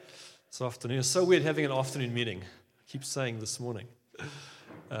this afternoon. It's so weird having an afternoon meeting. I keep saying this morning.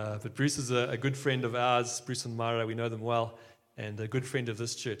 But Bruce is a good friend of ours. Bruce and Myra, we know them well, and a good friend of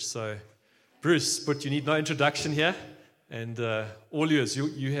this church. So, Bruce, but you need no introduction here, and all yours.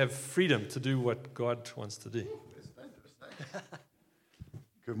 You have freedom to do what God wants to do.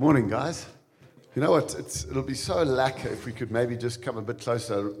 Good morning, guys. You know what? It'll be so lacquer if we could maybe just come a bit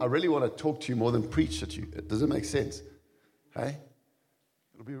closer. I really want to talk to you more than preach at you. Does it make sense? Hey?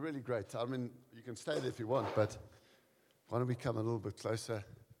 It'll be really great. I mean, you can stay there if you want, but why don't we come a little bit closer?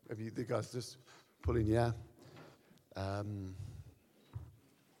 Maybe the guys just pull in here. I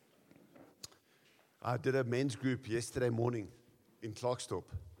did a men's group yesterday morning in Klerksdorp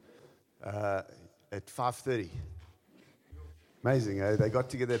at 5:30. Amazing, eh? They got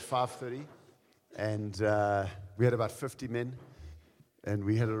together at 5:30, and we had about 50 men, and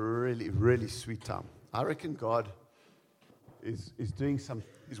we had a really, really sweet time. I reckon God is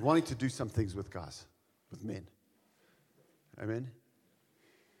wanting to do some things with guys, with men. Amen?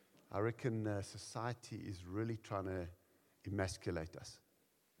 I reckon society is really trying to emasculate us.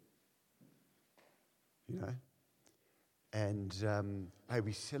 You know? And hey,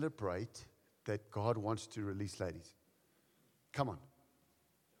 we celebrate that God wants to release ladies. Come on.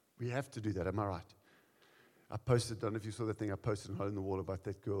 We have to do that, am I right? I posted, I don't know if you saw that thing I posted on the wall about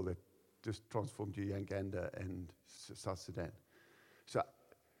that girl that just transformed Uganda and South Sudan. So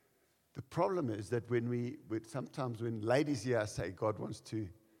the problem is that sometimes when ladies here say God wants to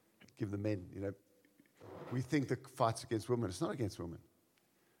give the men, we think the fight's against women. It's not against women.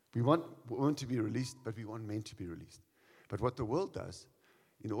 We want women to be released, but we want men to be released. But what the world does,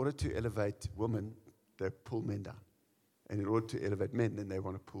 in order to elevate women, they pull men down. And in order to elevate men, then they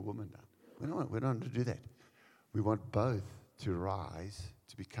want to pull women down. We don't want to do that. We want both to rise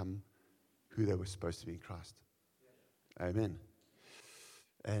to become who they were supposed to be in Christ. Yeah. Amen.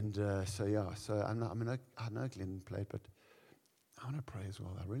 And so I know Glenn played, but I want to pray as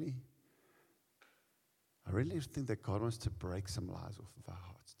well. I really think that God wants to break some lies off of our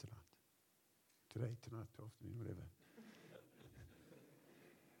hearts tonight, afternoon, whatever.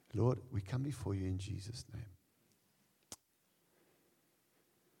 Lord, we come before you in Jesus' name.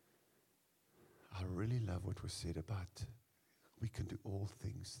 I really love what was said about we can do all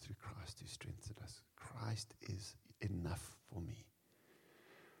things through Christ who strengthens us. Christ is enough for me.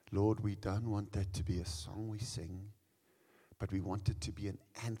 Lord, we don't want that to be a song we sing, but we want it to be an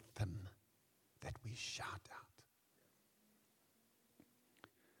anthem that we shout out.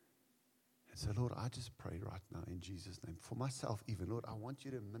 And so, Lord, I just pray right now in Jesus' name, for myself even, Lord, I want you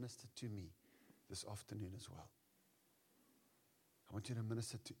to minister to me this afternoon as well. I want you to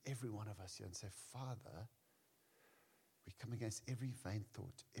minister to every one of us here and say, Father, we come against every vain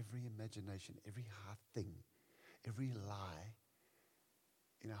thought, every imagination, every hard thing, every lie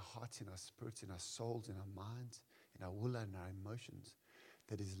in our hearts, in our spirits, in our souls, in our minds, in our will and our emotions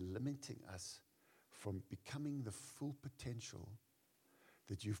that is limiting us from becoming the full potential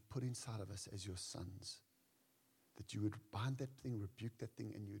that you've put inside of us as your sons. That you would bind that thing, rebuke that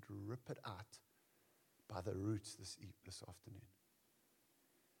thing, and you'd rip it out by the roots this afternoon.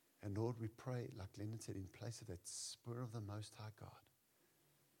 And Lord, we pray, like Lennon said, in place of that Spirit of the Most High God.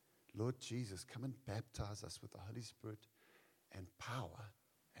 Lord Jesus, come and baptize us with the Holy Spirit and power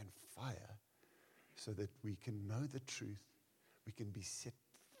and fire so that we can know the truth, we can be set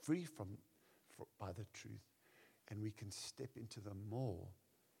free by the truth, and we can step into the more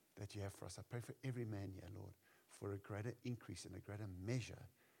that you have for us. I pray for every man here, Lord, for a greater increase and a greater measure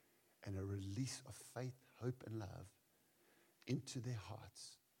and a release of faith, hope, and love into their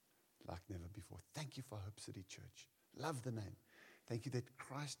hearts like never before. Thank you for Hope City Church. Love the name. Thank you that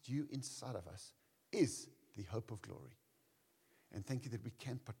Christ, you inside of us, is the hope of glory. And thank you that we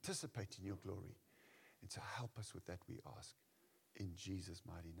can participate in your glory. And so help us with that, we ask. In Jesus'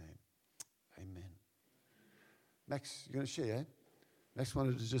 mighty name. Amen. Max, you're going to share, eh? Max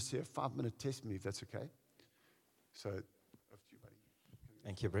wanted to just hear a 5-minute testimony, if that's okay. So, over to you, buddy.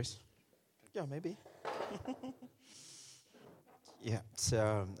 Thank you, Bruce. Yeah, maybe. Yeah,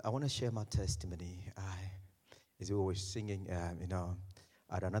 so I want to share my testimony. As we were singing, I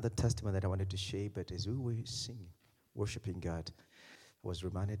had another testimony that I wanted to share, but as we were singing, worshiping God, I was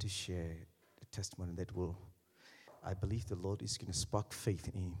reminded to share the testimony that I believe the Lord is going to spark faith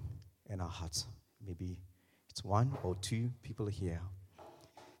in our hearts. Maybe it's one or two people here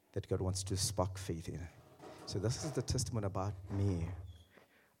that God wants to spark faith in. So this is the testimony about me,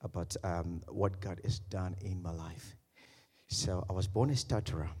 about what God has done in my life. So I was born a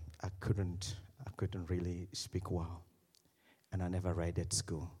stutterer. I couldn't really speak well, and I never read at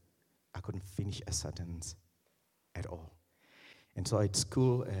school. I couldn't finish a sentence at all. And so at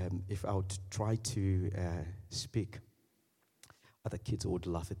school, if I would try to speak, other kids would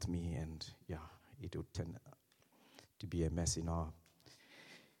laugh at me, and it would tend to be a mess,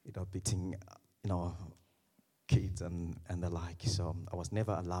 beating, kids and the like. So I was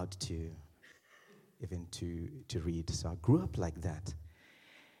never allowed to even to read. So I grew up like that.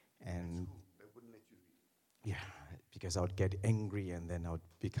 And They wouldn't let you read. yeah, because I would get angry and then I would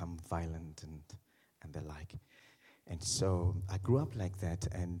become violent and the like. And so I grew up like that.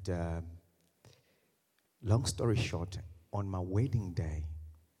 And long story short, on my wedding day,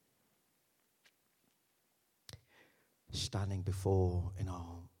 standing before,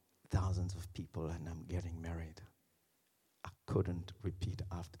 thousands of people, and I'm getting married, I couldn't repeat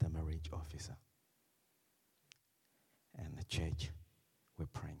after the marriage officer. And the church were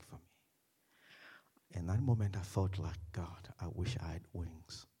praying for me. In that moment, I felt like, God, I wish I had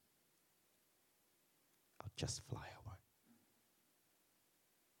wings. I'll just fly away.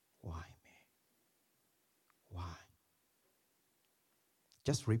 Why me? Why?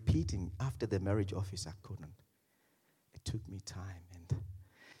 Just repeating after the marriage office, I couldn't. It took me time, and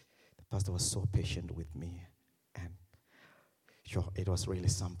the pastor was so patient with me, and sure, it was really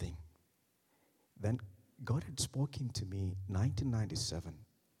something. Then God had spoken to me 1997.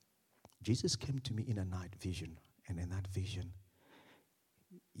 Jesus came to me in a night vision, and in that vision,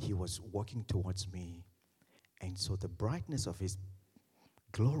 he was walking towards me, and so the brightness of his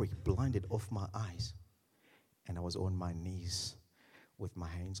glory blinded off my eyes, and I was on my knees with my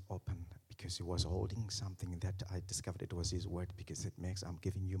hands open because he was holding something that I discovered it was his word, because it makes, I'm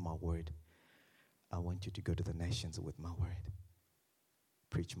giving you my word. I want you to go to the nations with my word.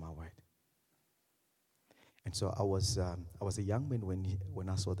 Preach my word. And so I was a young man when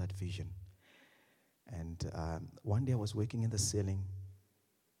I saw that vision. And one day I was working in the ceiling,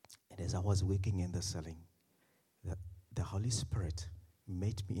 and as I was working in the ceiling, the Holy Spirit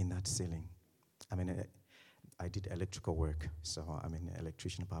met me in that ceiling. I did electrical work, so I'm an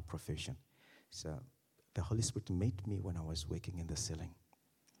electrician by profession. So the Holy Spirit met me when I was working in the ceiling.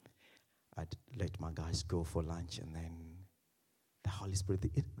 I'd let my guys go for lunch, and then the Holy Spirit,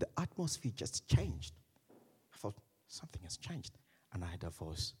 the atmosphere just changed. I thought, something has changed. And I had a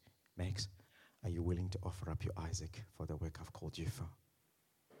voice, Max, are you willing to offer up your Isaac for the work I've called you for?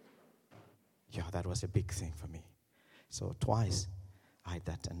 Yeah, that was a big thing for me. So twice I had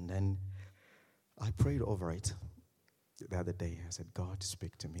that, and then I prayed over it the other day. I said, God,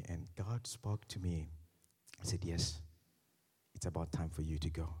 speak to me. And God spoke to me. I said, yes, it's about time for you to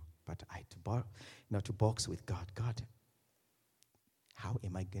go. But I had to box with God. God, how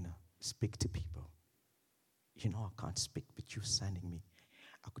am I going to speak to people? I can't speak, but you're sending me.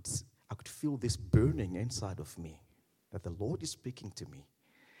 I could feel this burning inside of me that the Lord is speaking to me.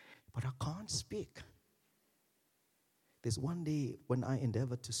 But I can't speak. There's one day when I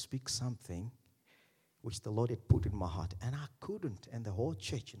endeavored to speak something which the Lord had put in my heart, and I couldn't. And the whole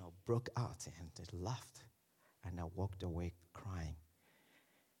church, broke out and they laughed. And I walked away crying.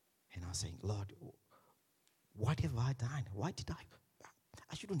 And I was saying, Lord, what have I done? Why did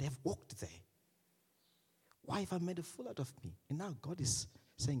I shouldn't have walked there. Why have I made a fool out of me? And now God is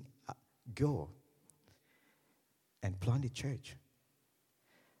saying, go and plant a church.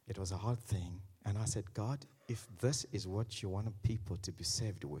 It was a hard thing. And I said, God, if this is what you want people to be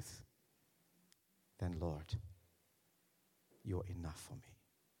saved with, then Lord, you're enough for me.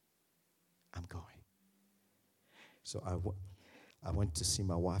 I'm going. So I went to see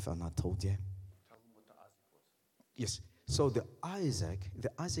my wife, and I told her. Tell them what the Isaac was. Yes. So the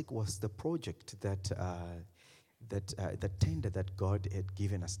Isaac was the project that the tender that God had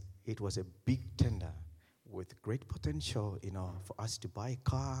given us. It was a big tender with great potential, for us to buy a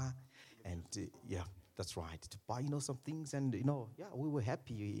car, and that's right, to buy some things, and we were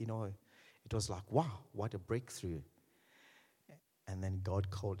happy. It was like, wow, what a breakthrough. And then God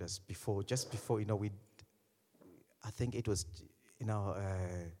called us just before I think it was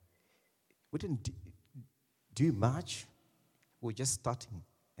we didn't do much. We're just starting,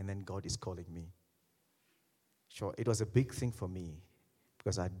 and then God is calling me. Sure, it was a big thing for me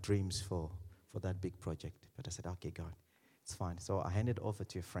because I had dreams for that big project. But I said, okay, God, it's fine. So I handed over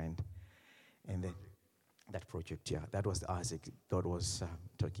to a friend, and then that project, that was the Isaac God was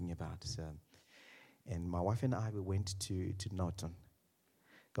talking about. So, and my wife and I, we went to Norton.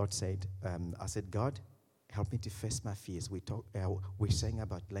 God said, I said, God, help me to face my fears. We're saying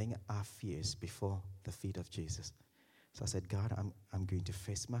about laying our fears before the feet of Jesus. So I said, God, I'm going to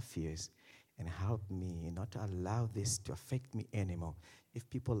face my fears and help me not to allow this to affect me anymore. If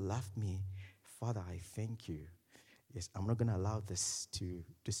people love me, Father, I thank you. Yes, I'm not going to allow this to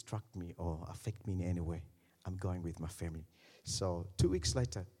distract me or affect me in any way. I'm going with my family. So 2 weeks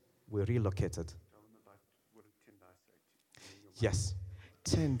later, we relocated. Yes.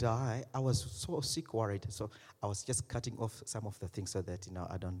 Tendai, I was so sick, worried. So I was just cutting off some of the things so that,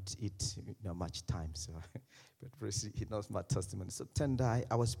 I don't eat, much time. So, but Bruce, he knows my testimony. So Tendai,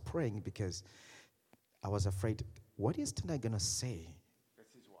 I was praying because I was afraid, what is Tendai going to say?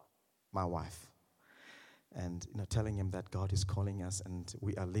 That's his wife. My wife. And, telling him that God is calling us and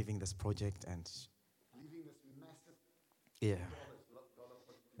we are leaving this project and... Leaving this massive... Yeah.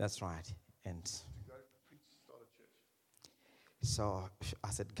 That's right. And... So I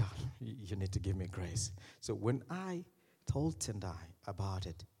said, God, you need to give me grace. So when I told Tendai about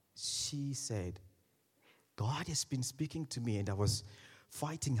it, she said, God has been speaking to me, and I was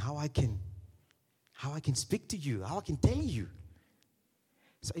fighting how I can speak to you, how I can tell you.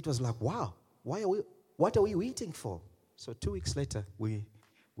 So it was like, wow, what are we waiting for? So 2 weeks later, we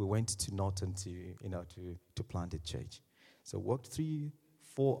went to Norton to plant a church. So worked 3,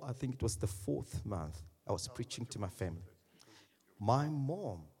 4, I think it was the 4th month, I was preaching to my family. My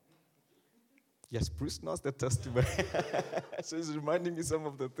mom, yes, Bruce knows the testimony. So he's reminding me some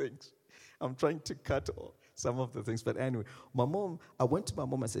of the things. I'm trying to cut some of the things. But anyway, I went to my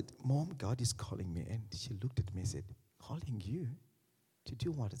mom and said, Mom, God is calling me. And she looked at me and said, calling you? To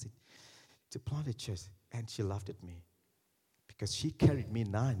do what? I said, to plant a church. And she laughed at me because she carried me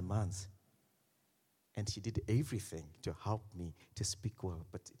 9 months. And she did everything to help me to speak well,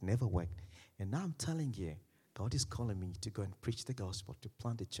 but it never worked. And now I'm telling you, God is calling me to go and preach the gospel, to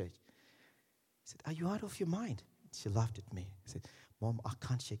plant a church. He said, are you out of your mind? She laughed at me. I said, Mom, I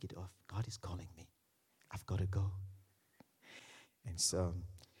can't shake it off. God is calling me. I've got to go. And so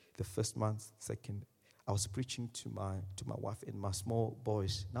the first month, second, I was preaching to my wife and my small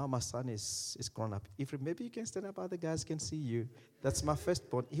boys. Now my son is grown up. If maybe you can stand up, other guys can see you. That's my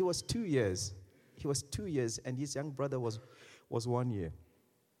firstborn. He was 2 years. And his young brother was 1 year.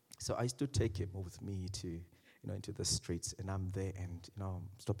 So I used to take him with me to, into the streets, and I'm there, and I'm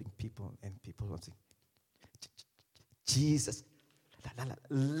stopping people, and people are saying, Jesus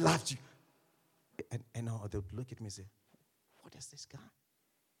loves you, and they would look at me and say, what is this guy?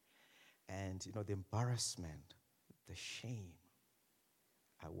 And the embarrassment, the shame,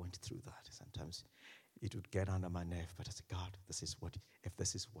 I went through that. Sometimes it would get under my nerve, but I said, God, if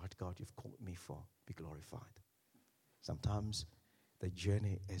this is what God you've called me for, be glorified. Sometimes the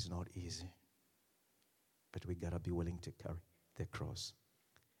journey is not easy, but we gotta be willing to carry the cross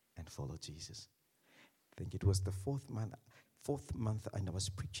and follow Jesus. I think it was the fourth month, and I was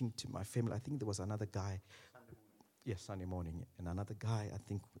preaching to my family. I think there was another guy. Sunday morning, and another guy.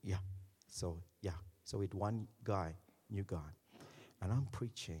 So with one guy, new guy, and I'm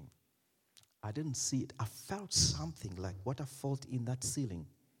preaching. I didn't see it. I felt something like what I felt in that ceiling.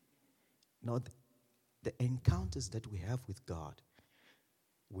 The encounters that we have with God,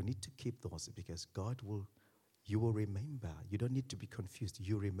 we need to keep those because you will remember. You don't need to be confused.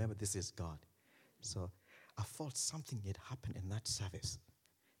 You remember this is God. So I felt something had happened in that service,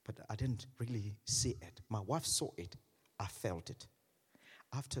 but I didn't really see it. My wife saw it. I felt it.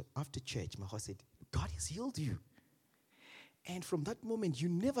 After church, my wife said, God has healed you. And from that moment, you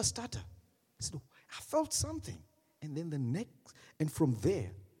never stutter. So I felt something. And then from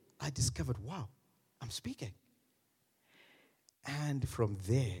there, I discovered, wow, I'm speaking. And from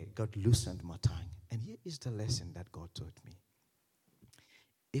there, God loosened my tongue. And here is the lesson that God taught me.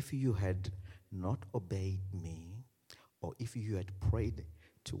 If you had not obeyed me, or if you had prayed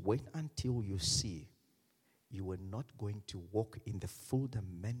to wait until you see, you were not going to walk in the full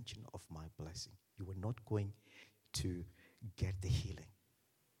dimension of my blessing. You were not going to get the healing.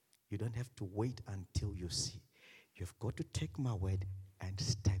 You don't have to wait until you see. You've got to take my word and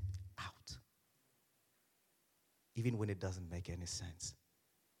step out. Even when it doesn't make any sense.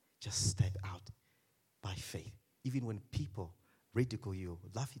 Just step out by faith. Even when people ridicule you,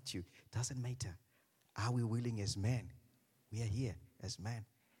 laugh at you, doesn't matter. Are we willing as men? We are here as men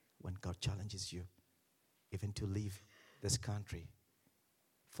when God challenges you, even to leave this country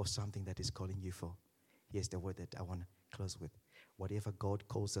for something that is calling you for. Here's the word that I want to close with. Whatever God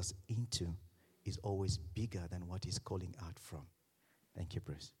calls us into is always bigger than what He's calling out from. Thank you,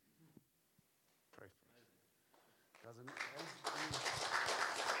 Bruce.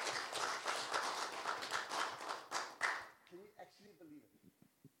 Can you actually believe it?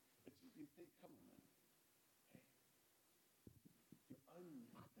 But you think, come on, man. Your own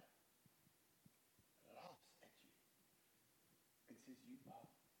mother laughs at you and says you are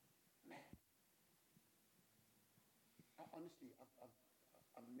mad. Honestly,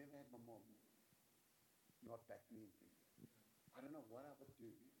 I've never had my mom not back me in things. I don't know what I would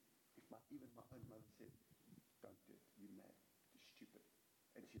do if even my own mother said, don't do it, you're mad. stupid.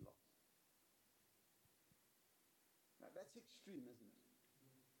 And she lost. Now that's extreme, isn't it?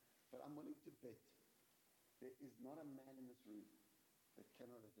 But I'm willing to bet there is not a man in this room that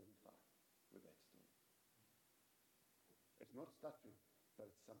cannot identify with that story. It's not stuttering, but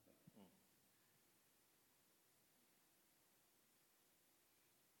it's something.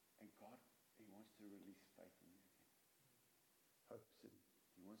 And God, He wants to release faith in you again. Hope,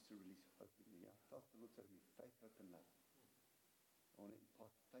 He wants to release hope in you. I felt the Lord say to me, faith, hope, and love. I want to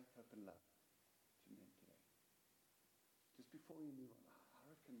impart faith, hope, and love to men today. Just before we move on, I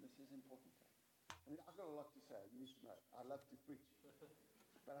reckon this is important. I mean, I've got a lot to say. You need to know. I love to preach.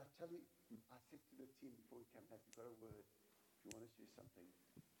 But I tell you, I said to the team before we came out, you've got a word. If you want to share something,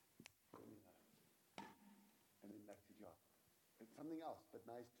 let me know. And then back to John. It's something else, but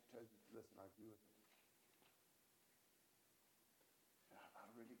nice to choose to listen. I agree with it. I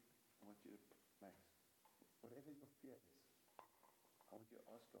really want you to, Max, whatever your fear is, I want you to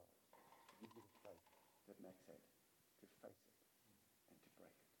ask God to give you the faith that Max had, to face it and to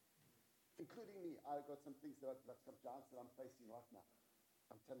break it. Including me, I've got some things that like some giants that I'm facing right now.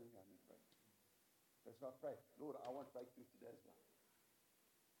 I'm telling you, I need breakthrough. That's why I pray, Lord, I want breakthrough today as well.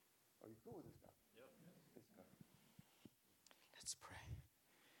 Are you cool with this, guy? Yeah. Let's go. Let's pray.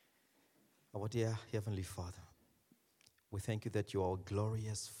 Our dear Heavenly Father, we thank you that you are a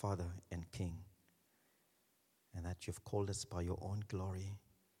glorious Father and King, and that you've called us by your own glory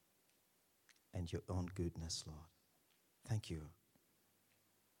and your own goodness, Lord. Thank you.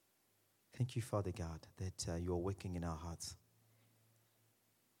 Thank you, Father God, that you are working in our hearts.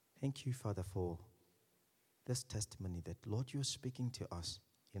 Thank you, Father, for this testimony that, Lord, you're speaking to us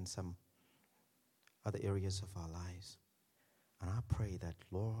in some other areas of our lives. And I pray that,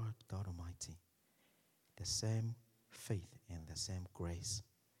 Lord God Almighty, the same faith and the same grace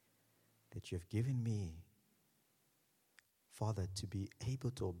that you've given me, Father, to be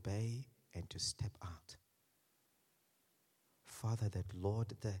able to obey and to step out. Father, that,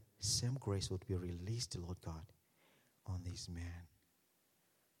 Lord, the same grace would be released, Lord God, on these men.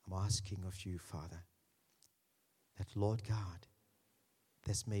 I'm asking of you, Father, that, Lord God,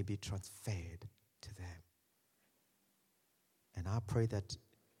 this may be transferred to them. And I pray that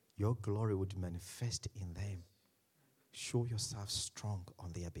your glory would manifest in them. Show yourself strong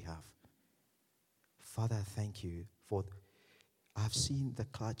on their behalf. Father, I thank you for I've seen the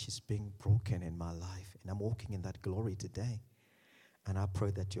clutches being broken in my life, and I'm walking in that glory today. And I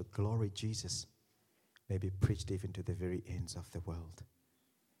pray that your glory, Jesus, may be preached even to the very ends of the world.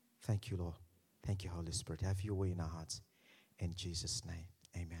 Thank you, Lord. Thank you, Holy Spirit. Have your way in our hearts. In Jesus' name,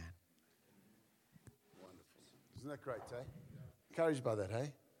 amen. Wonderful. Isn't that great, eh? Encouraged by that,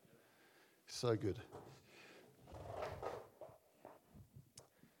 hey? So good.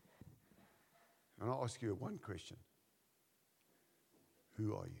 And I'll ask you one question.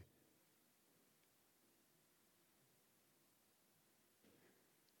 Who are you?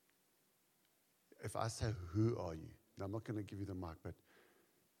 If I say, who are you? Now, I'm not going to give you the mic, but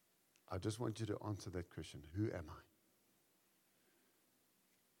I just want you to answer that question. Who am I?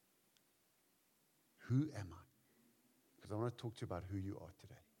 Who am I? Because I want to talk to you about who you are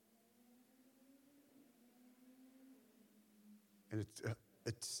today. And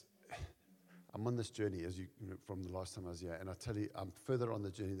it's I'm on this journey, as you know, from the last time I was here, and I tell you, I'm further on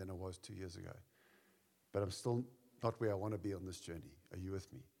the journey than I was 2 years ago. But I'm still not where I want to be on this journey. Are you with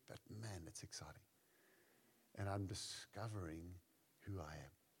me? But man, it's exciting. And I'm discovering who I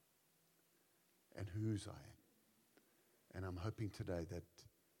am and whose I am. And I'm hoping today that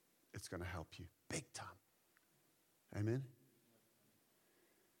it's going to help you big time. Amen?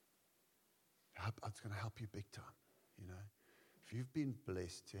 It's going to help you big time, you know. If you've been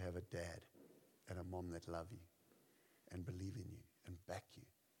blessed to have a dad and a mom that love you and believe in you and back you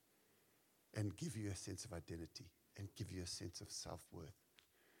and give you a sense of identity and give you a sense of self-worth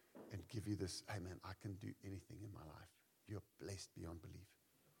and give you this, hey man, I can do anything in my life. You're blessed beyond belief.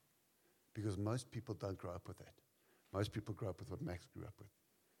 Because most people don't grow up with that. Most people grow up with what Max grew up with.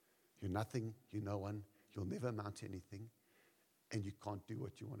 You're nothing, you're no one, you'll never amount to anything, and you can't do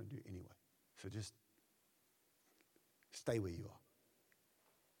what you want to do anyway. So just stay where you are.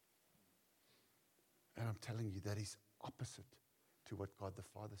 And I'm telling you, that is opposite to what God the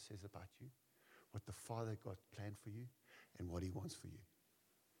Father says about you, what the Father God planned for you, and what He wants for you.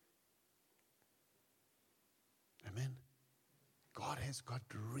 Amen. God has got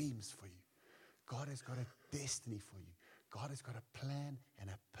dreams for you. God has got a destiny for you. God has got a plan and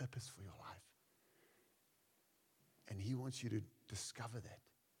a purpose for your life. And He wants you to discover that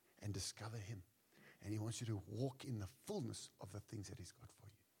and discover Him. And He wants you to walk in the fullness of the things that He's got for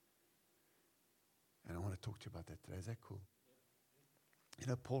you. And I want to talk to you about that today. Is that cool?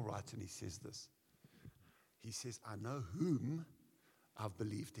 Paul writes and he says this. He says, I know whom I've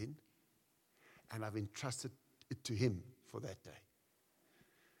believed in, and I've entrusted it to him for that day.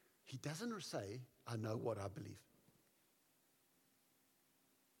 He doesn't say, I know what I believe.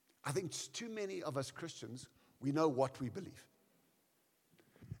 I think too many of us Christians, we know what we believe.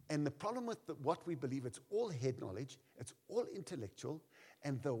 And the problem with what we believe, it's all head knowledge, it's all intellectual,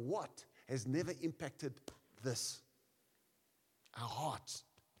 and the what has never impacted this, our hearts.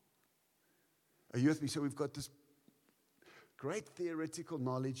 Are you with me? So we've got this great theoretical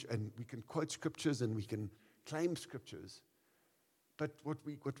knowledge, and we can quote scriptures and we can claim scriptures. But what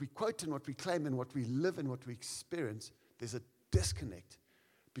we quote and what we claim and what we live and what we experience, there's a disconnect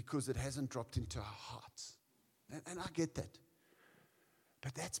because it hasn't dropped into our hearts. And I get that.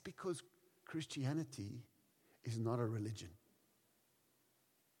 But that's because Christianity is not a religion.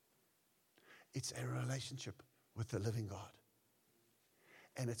 It's a relationship with the living God.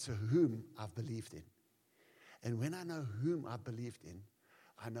 And it's a whom I've believed in. And when I know whom I believed in,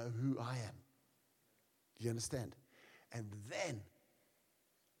 I know who I am. Do you understand? And then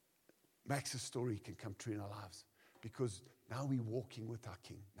Max's story can come true in our lives. Because now we're walking with our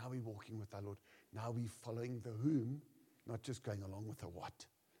King. Now we're walking with our Lord. Now we're following the whom, not just going along with the what.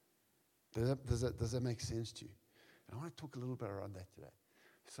 Does that make sense to you? And I want to talk a little bit around that today.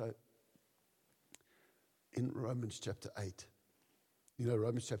 So, in Romans chapter 8,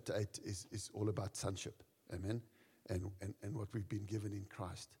 Romans chapter 8 is all about sonship. Amen? And what we've been given in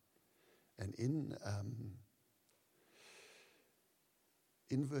Christ. And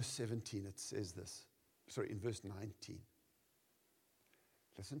in verse 17, it says this. In verse 19.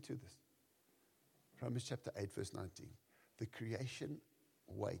 Listen to this. Romans chapter 8, verse 19. The creation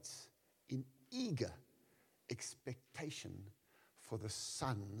waits in eager expectation for the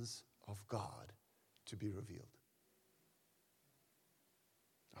sons of God to be revealed.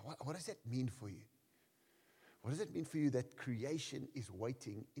 Now, what does that mean for you? What does it mean for you that creation is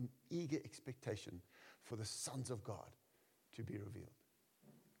waiting in eager expectation for the sons of God to be revealed?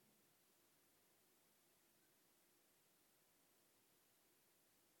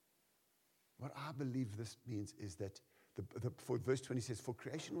 What I believe this means is that for verse 20 says, for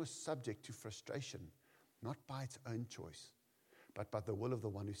creation was subject to frustration, not by its own choice, but by the will of the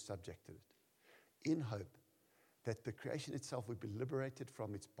one who subjected it, in hope that the creation itself would be liberated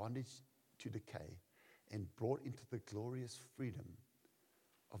from its bondage to decay and brought into the glorious freedom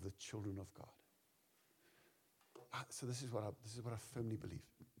of the children of God. So this is what I firmly believe.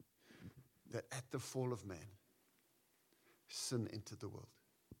 That at the fall of man, sin entered the world.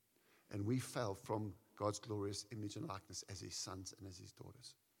 And we fell from God's glorious image and likeness as his sons and as his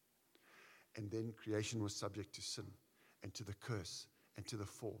daughters. And then creation was subject to sin and to the curse and to the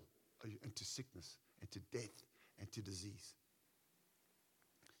fall and to sickness and to death and to disease.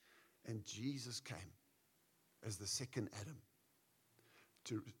 And Jesus came as the second Adam.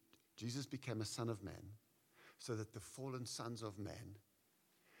 Jesus became a son of man so that the fallen sons of man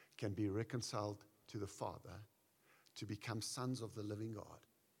can be reconciled to the Father to become sons of the living God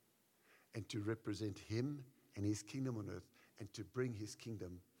and to represent him and his kingdom on earth and to bring his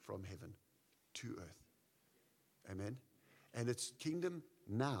kingdom from heaven to earth. Amen? And it's kingdom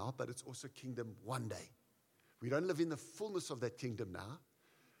now, but it's also kingdom one day. We don't live in the fullness of that kingdom now,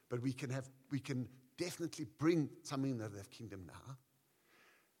 but we can definitely bring something of that kingdom now.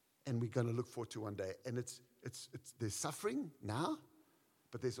 And we're going to look forward to one day. And there's suffering now,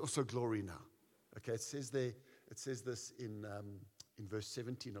 but there's also glory now. Okay, it says this in verse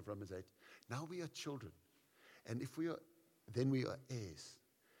 17 of Romans 8. Now we are children, and if we are, then we are heirs,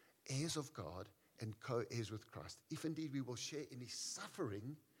 heirs of God and co-heirs with Christ. If indeed we will share in his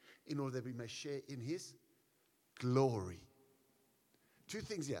suffering, in order that we may share in his glory. Two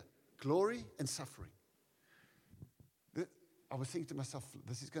things here, glory and suffering. I was thinking to myself,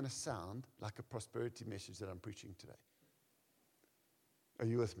 this is going to sound like a prosperity message that I'm preaching today. Are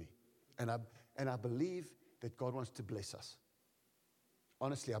you with me? And I believe that God wants to bless us.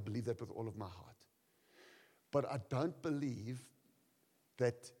 Honestly, I believe that with all of my heart. But I don't believe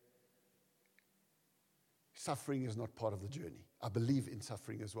that suffering is not part of the journey. I believe in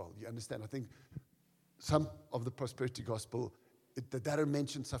suffering as well. You understand? I think some of the prosperity gospel, they don't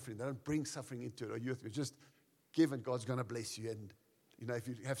mention suffering. They don't bring suffering into it. Are you with me? Just give and God's going to bless you. And, if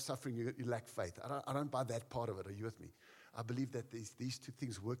you have suffering, you lack faith. I don't buy that part of it. Are you with me? I believe that these two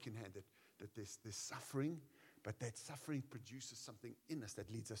things work in hand, that there's suffering, but that suffering produces something in us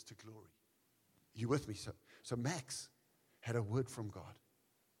that leads us to glory. You with me? So Max had a word from God.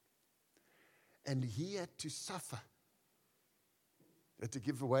 And he had to suffer. He had to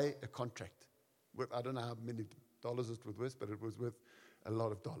give away a contract. I don't know how many dollars it was worth, but it was worth a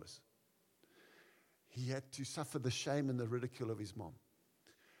lot of dollars. He had to suffer the shame and the ridicule of his mom.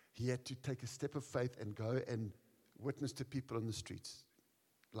 He had to take a step of faith and go and witness to people on the streets,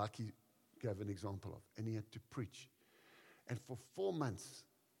 like he gave an example of. And he had to preach. And for 4 months,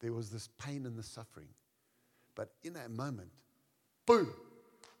 there was this pain and the suffering. But in that moment, boom,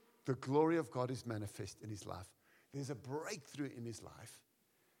 the glory of God is manifest in his life. There's a breakthrough in his life.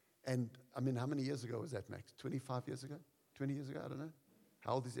 And, I mean, how many years ago was that, Max? 25 years ago? 20 years ago? I don't know.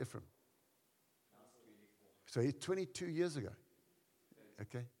 How old is Ephraim? So he's 22 years ago.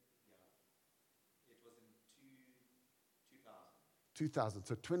 Okay? Yeah. It was in 2000. 2000.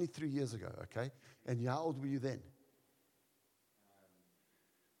 So 23 years ago, okay? And how old were you then? I think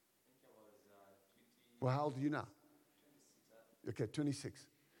I was 20. Well, how old are you now? 26. Okay, 26.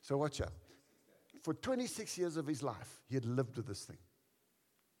 So watch out. For 26 years of his life, he had lived with this thing.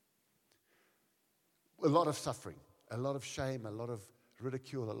 A lot of suffering, a lot of shame, a lot of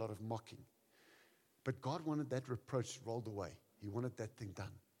ridicule, a lot of mocking. But God wanted that reproach rolled away. He wanted that thing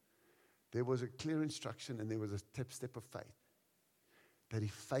done. There was a clear instruction and there was a step of faith. That he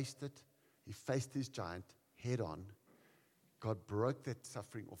faced it. He faced his giant head on. God broke that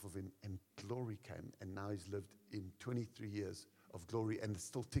suffering off of him and glory came. And now he's lived in 23 years of glory and it's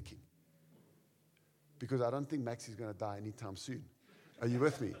still ticking. Because I don't think Max is going to die anytime soon. Are you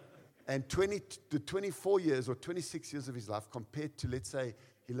with me? And the 24 years or 26 years of his life compared to, let's say,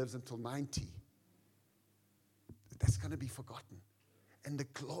 he lives until 90, that's going to be forgotten. And the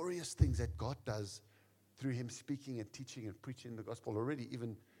glorious things that God does through him speaking and teaching and preaching the gospel already,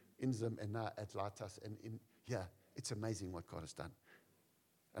 even in Zim and now at Lighthouse and in here, it's amazing what God has done.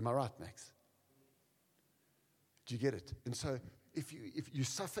 Am I right, Max? Do you get it? And so if you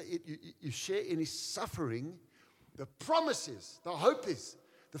suffer it, you share in his suffering, the promise is, the hope is,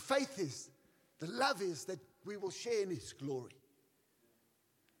 the faith is, the love is that we will share in his glory.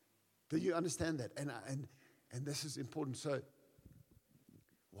 Do you understand that? And this is important. So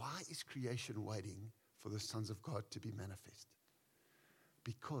why is creation waiting for the sons of God to be manifest?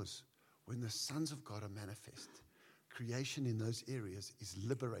 Because when the sons of God are manifest, creation in those areas is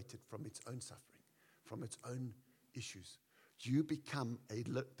liberated from its own suffering, from its own issues. You become a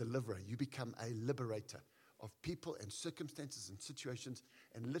deliverer. You become a liberator of people and circumstances and situations.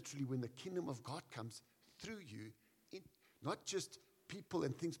 And literally when the kingdom of God comes through you, not just people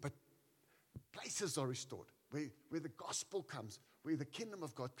and things, but places are restored. Where the gospel comes, where the kingdom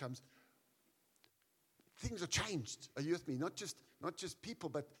of God comes, things are changed. Are you with me? Not just people,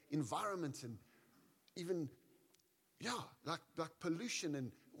 but environments and even, like pollution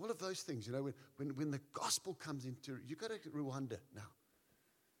and all of those things. You know, when the gospel comes into, you go to Rwanda now.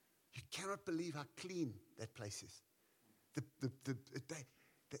 You cannot believe how clean that place is.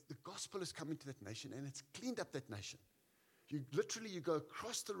 The gospel has come into that nation and it's cleaned up that nation. You go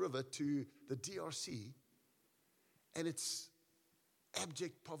across the river to the DRC and it's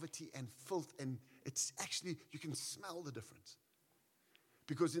abject poverty and filth, and it's actually, you can smell the difference.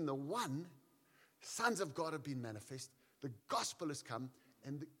 Because in the one, sons of God have been manifest, the gospel has come,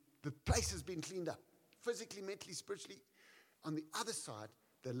 and the place has been cleaned up. Physically, mentally, spiritually. On the other side,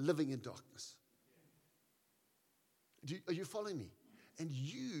 they're living in darkness. Are you following me? And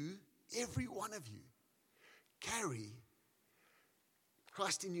you, every one of you, carry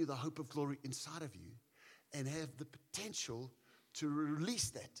Christ in you, the hope of glory inside of you, and have the potential to release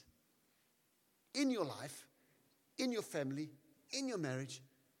that in your life, in your family, in your marriage,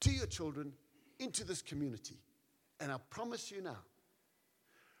 to your children, into this community. And I promise you now,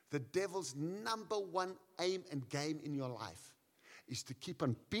 the devil's number one aim and game in your life is to keep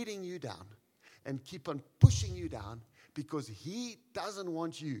on beating you down and keep on pushing you down, because he doesn't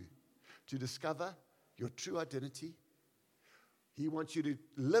want you to discover your true identity. He wants you to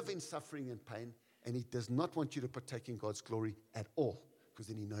live in suffering and pain, and he does not want you to partake in God's glory at all, because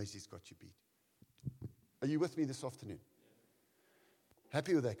then he knows he's got you beat. Are you with me this afternoon?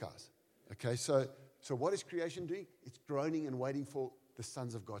 Happy with that, guys? Okay, so what is creation doing? It's groaning and waiting for the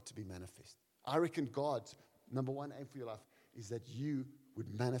sons of God to be manifest. I reckon God's number one aim for your life is that you would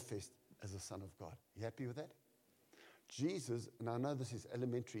manifest as a son of God. You happy with that? Jesus, and I know this is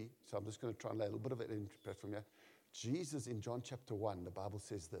elementary, so I'm just going to try and lay a little bit of it in platform here. Jesus in John chapter 1, the Bible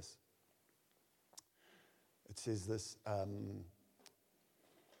says this. It says this,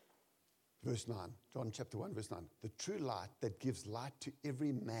 verse 9, John chapter 1, verse 9. The true light that gives light to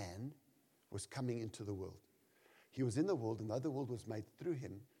every man was coming into the world. He was in the world, and though the world was made through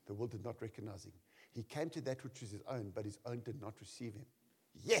him, the world did not recognize him. He came to that which was his own, but his own did not receive him.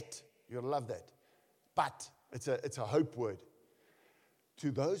 Yet, you'll love that. But, it's a hope word.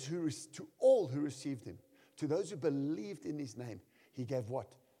 To all who received him, to those who believed in his name, He gave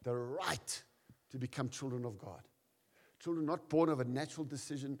what? The right to become children of God. Children not born of a natural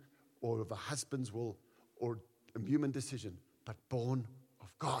decision or of a husband's will or a human decision, but born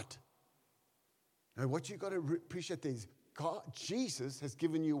of God. Now, what you got to appreciate there is God, Jesus has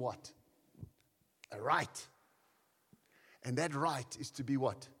given you what? A right. And that right is to be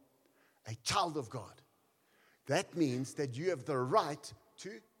what? A child of God. That means that you have the right to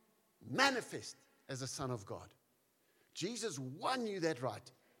manifest as a son of God. Jesus won you that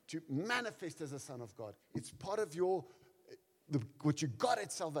right to manifest as a son of God. It's part of what you got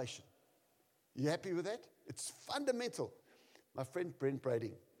at salvation. You happy with that? It's fundamental. My friend Brent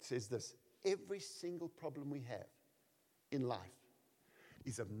Brading says this: every single problem we have in life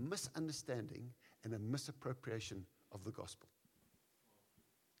is a misunderstanding and a misappropriation of the gospel.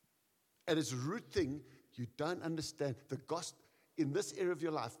 At its root thing, you don't understand the gospel. In this area of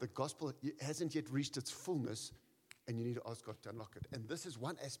your life, the gospel hasn't yet reached its fullness, and you need to ask God to unlock it. And this is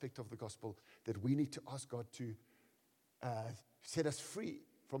one aspect of the gospel that we need to ask God to set us free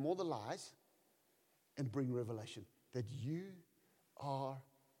from all the lies and bring revelation. That you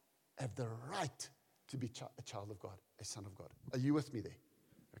have the right to be a child of God, a son of God. Are you with me there?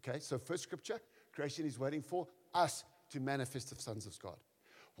 Okay, so first scripture, creation is waiting for us to manifest the sons of God.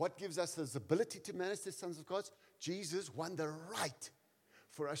 What gives us this ability to manifest the sons of God? Jesus won the right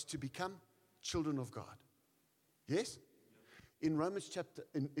for us to become children of God. Yes? In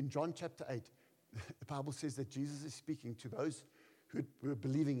John chapter 8, the Bible says that Jesus is speaking to those who are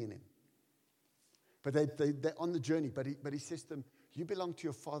believing in him. But they're on the journey, but he says to them, you belong to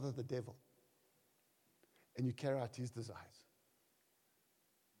your father, the devil, and you carry out his desires.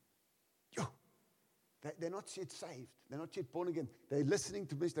 Yo, they're not yet saved. They're not yet born again. They're listening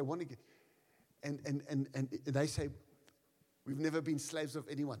to this. They want to get, and they say, we've never been slaves of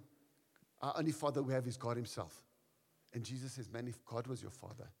anyone. Our only father we have is God himself. And Jesus says, man, if God was your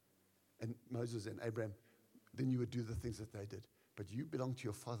father, and Moses and Abraham, then you would do the things that they did. But you belong to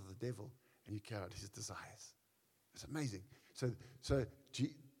your father, the devil, and you carry out his desires. It's amazing.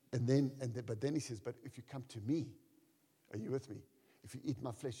 But then he says, but if you come to me, are you with me? If you eat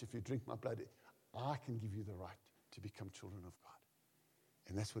my flesh, if you drink my blood, I can give you the right to become children of God.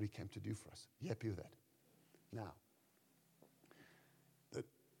 And that's what he came to do for us. You happy with that? Now,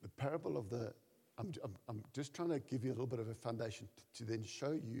 the parable of the, I'm just trying to give you a little bit of a foundation to then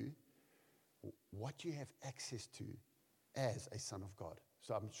show you what you have access to as a son of God.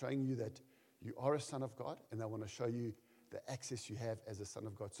 So I'm showing you that you are a son of God, and I want to show you the access you have as a son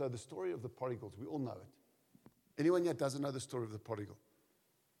of God. So the story of the prodigals, we all know it. Anyone yet doesn't know the story of the prodigal?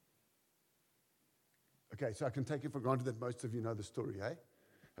 Okay, so I can take it for granted that most of you know the story, eh?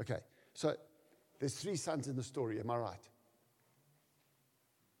 Okay, so there's 3 sons in the story, am I right?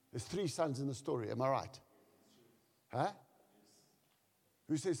 There's 3 sons in the story, am I right? Huh?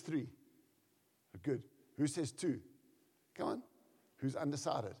 Who says 3? Good. Who says 2? Come on. Who's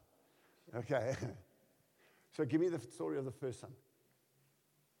undecided? Okay. So give me the story of the first son.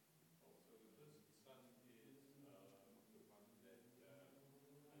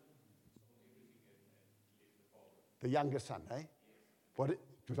 The younger son, eh?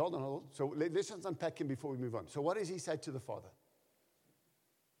 Hold on. So let's just unpack him before we move on. So what does he say to the father?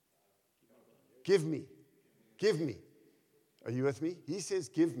 Give me. Give me. Are you with me? He says,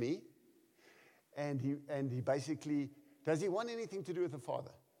 give me. And he basically, does he want anything to do with the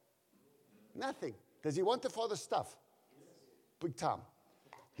father? Nothing. Does he want the father's stuff? Big time.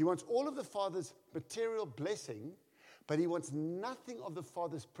 He wants all of the father's material blessing, but he wants nothing of the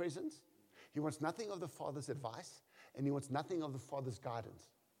father's presence. He wants nothing of the father's advice, and he wants nothing of the father's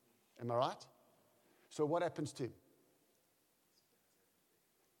guidance. Am I right? So what happens to him?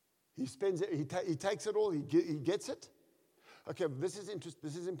 He spends it. He takes it all. He gets it. Okay, this is interesting.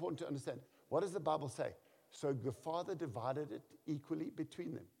 This is important to understand. What does the Bible say? So the father divided it equally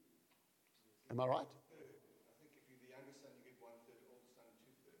between them. Am I right? I think if you're the younger son, you get 1/3, older son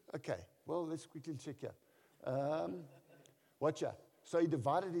 2/3. Okay, well, let's quickly check here. Watch here. So he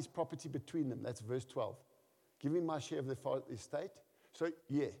divided his property between them. That's verse 12. Give me my share of the estate. So,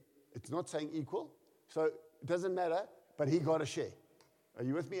 yeah, it's not saying equal. So it doesn't matter, but he got a share. Are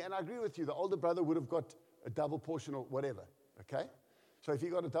you with me? And I agree with you. The older brother would have got a double portion or whatever. Okay? So if he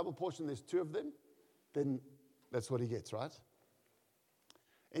got a double portion, there's 2 of them, then that's what he gets, right?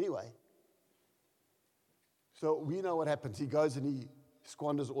 Anyway, so we know what happens. He goes and he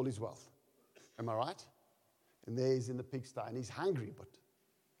squanders all his wealth. Am I right? And there he's in the pigsty, and he's hungry,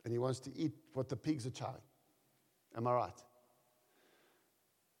 and he wants to eat what the pigs are chowing. Am I right?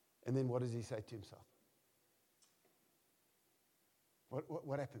 And then what does he say to himself?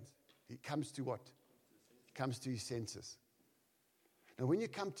 What happens? He comes to what? He comes to his senses. Now, when you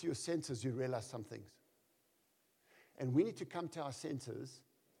come to your senses, you realize some things. And we need to come to our senses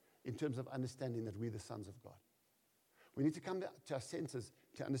in terms of understanding that we're the sons of God. We need to come to our senses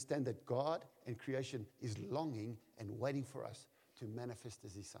to understand that God and creation is longing and waiting for us to manifest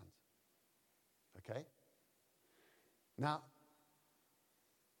as his sons. Okay? Now,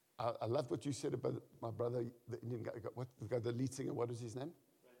 I loved what you said about my brother, the Indian guy, the lead singer, what was his name?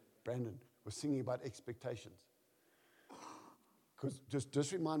 Brandon was singing about expectations. Because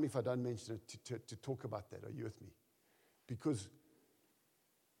just remind me if I don't mention it to talk about that. Are you with me? Because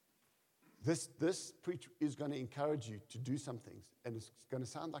this preach is going to encourage you to do some things, and it's going to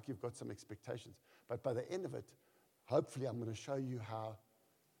sound like you've got some expectations. But by the end of it, hopefully I'm going to show you how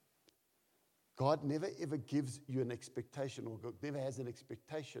God never ever gives you an expectation, or God never has an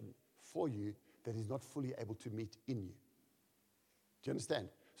expectation for you that he's not fully able to meet in you. Do you understand?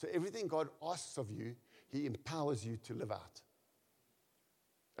 So everything God asks of you, he empowers you to live out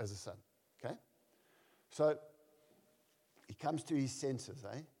as a son. Okay? So he comes to his senses,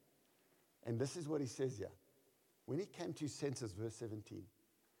 eh? And this is what he says here. When he came to his senses, verse 17,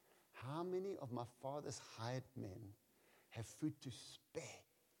 how many of my father's hired men have food to spare?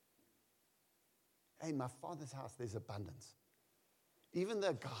 Hey, in my father's house, there's abundance. Even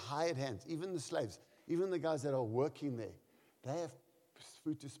the hired hands, even the slaves, even the guys that are working there, they have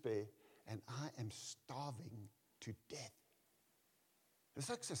food to spare, and I am starving to death. This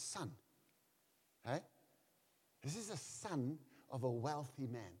looks a son. Hey? This is a son of a wealthy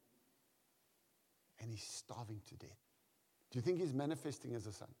man. And he's starving to death. Do you think he's manifesting as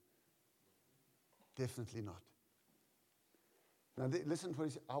a son? Definitely not. Now, listen to what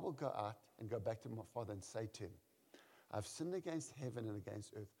he said. I will go out and go back to my father and say to him, I've sinned against heaven and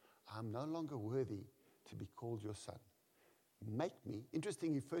against earth. I'm no longer worthy to be called your son. Make me.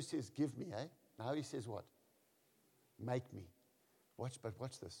 Interesting, he first says, give me, eh? Now he says what? Make me. Watch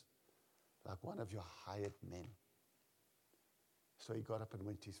this. Like one of your hired men. So he got up and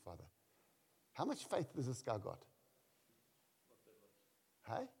went to his father. How much faith does this guy got?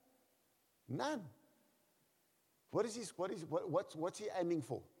 Hey? None. What's he aiming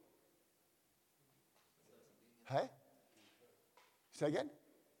for? Hey? Say again?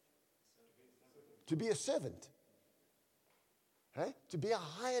 To be a servant. Hey? To be a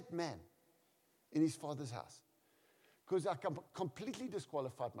hired man in his father's house. Because I completely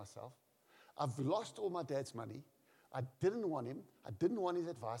disqualified myself. I've lost all my dad's money. I didn't want him. I didn't want his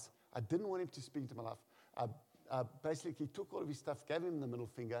advice. I didn't want him to speak into my life. I basically took all of his stuff, gave him the middle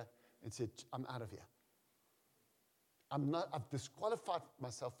finger, and said, I'm out of here. I've disqualified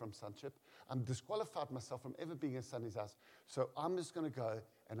myself from sonship. I'm disqualified myself from ever being a son in his house. So I'm just going to go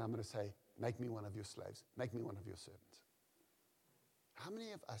and I'm going to say, make me one of your slaves. Make me one of your servants. How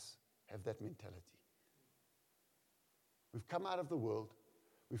many of us have that mentality? We've come out of the world.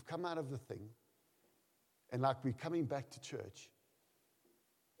 We've come out of the thing. And like we're coming back to church.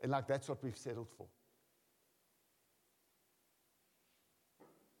 And like that's what we've settled for.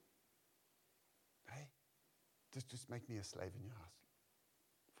 Hey, just make me a slave in your house,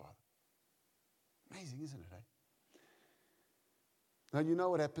 Father. Amazing, isn't it, eh? Now, you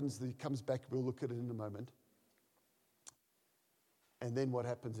know what happens? He comes back. We'll look at it in a moment. And then what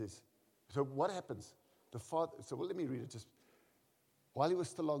happens is, so what happens? The father, let me read it just. While he was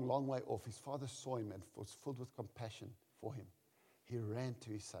still a long way off, his father saw him and was filled with compassion for him. He ran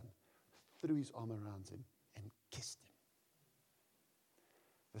to his son, threw his arm around him, and kissed him.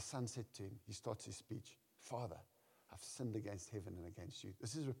 The son said to him, he starts his speech, Father, I've sinned against heaven and against you.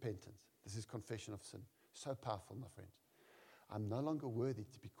 This is repentance. This is confession of sin. So powerful, my friends. I'm no longer worthy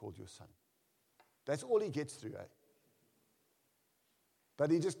to be called your son. That's all he gets through, eh?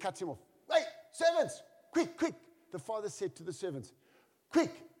 But he just cuts him off. Hey, servants, quick, quick. The father said to the servants,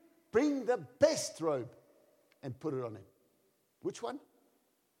 quick, bring the best robe and put it on him. Which one?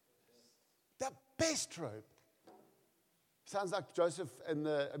 The best robe. Sounds like Joseph and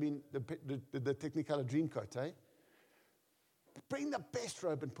the Technicolor Dreamcoat, eh? Bring the best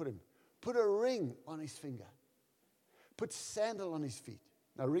robe and put a ring on his finger. Put sandal on his feet.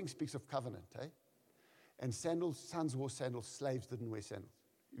 Now, ring speaks of covenant, eh? And sandals, sons wore sandals, slaves didn't wear sandals.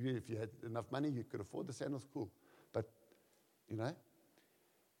 If you had enough money, you could afford the sandals, cool. But,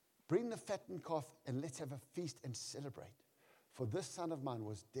 bring the fattened calf and let's have a feast and celebrate. For this son of mine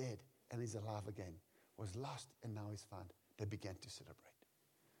was dead and is alive again, was lost and now is found. They began to celebrate.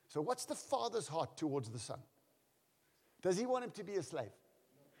 So what's the father's heart towards the son? Does he want him to be a slave?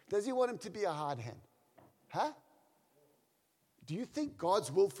 Does he want him to be a hard hand? Huh? Do you think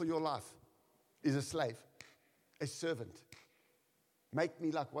God's will for your life is a slave, a servant? Make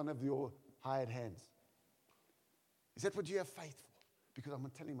me like one of your hired hands. Is that what you have faith for? Because I'm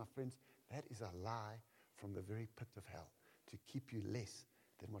telling you, my friends, that is a lie from the very pit of hell to keep you less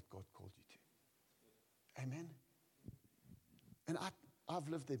than what God called you to. Amen? And I've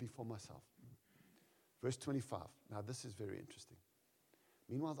lived there before myself. Verse 25. Now, this is very interesting.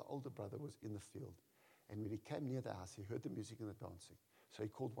 Meanwhile, the older brother was in the field, and when he came near the house, he heard the music and the dancing. So he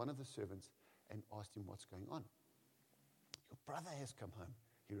called one of the servants and asked him what's going on. Your brother has come home,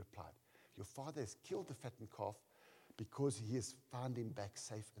 he replied. Your father has killed the fattened calf because he has found him back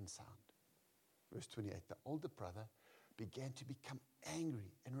safe and sound. Verse 28, the older brother began to become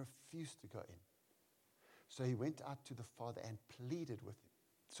angry and refused to go in. So he went out to the father and pleaded with him.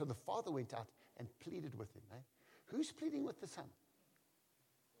 So the father went out and pleaded with him. Eh? Who's pleading with the son?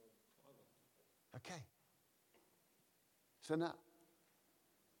 Okay. So now,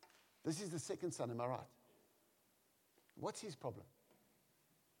 this is the second son, am I right? What's his problem?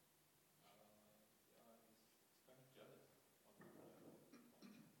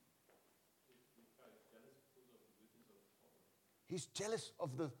 He's jealous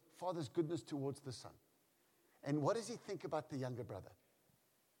of the father's goodness towards the son. And what does he think about the younger brother?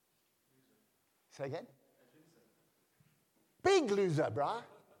 Say again? Big loser, brah.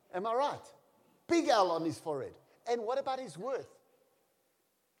 Am I right? Big L on his forehead. And what about his worth?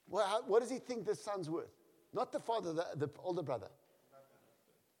 Well, what does he think the son's worth? Not the father, the older brother.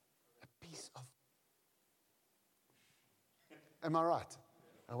 A piece of... Am I right?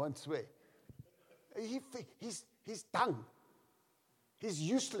 I won't swear. He's dung. He's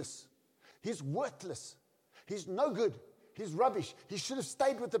useless. He's worthless. He's no good. He's rubbish. He should have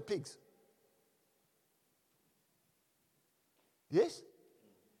stayed with the pigs. Yes?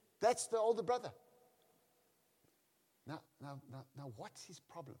 That's the older brother. Now, what's his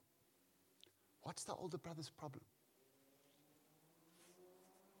problem? What's the older brother's problem?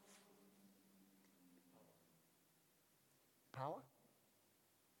 Power?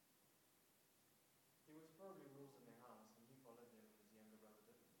 There was probably rules in their house, and he followed them, and his younger brother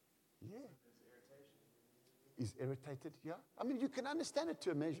didn't. Yeah. There's irritation. He's irritated, yeah. I mean, you can understand it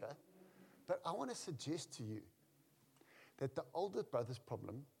to a measure, but I want to suggest to you that the older brother's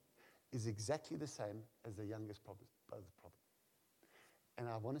problem is exactly the same as the youngest brother's problem. And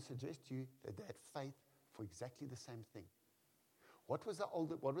I want to suggest to you that they had faith for exactly the same thing. What was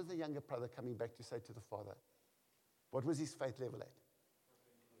the younger brother coming back to say to the father? What was his faith level at?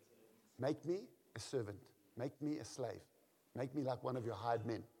 Make me a servant. Make me a slave. Make me like one of your hired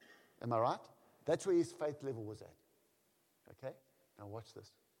men. Am I right? That's where his faith level was at. Okay? Now watch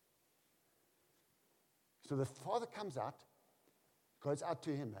this. So the father comes out, goes out to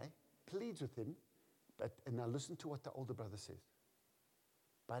him, pleads with him, and now listen to what the older brother says.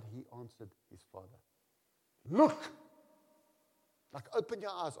 But he answered his father, look! Like, open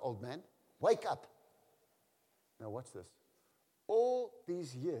your eyes, old man. Wake up. Now watch this. All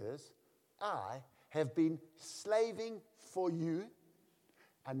these years, I have been slaving for you.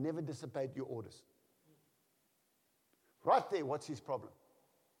 I never disobeyed your orders. Right there, what's his problem?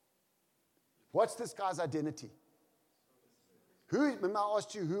 What's this guy's identity? Remember I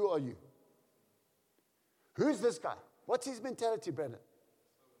asked you, who are you? Who's this guy? What's his mentality, Brandon?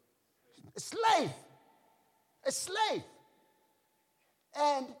 A slave. A slave.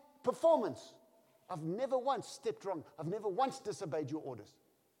 And performance. I've never once stepped wrong. I've never once disobeyed your orders.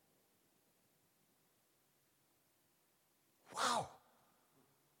 Wow.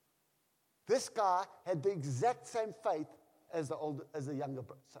 This guy had the exact same faith as the younger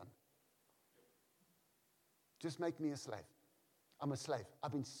son. Just make me a slave. I'm a slave.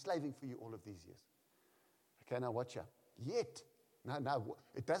 I've been slaving for you all of these years. Okay, now watch out. Yet,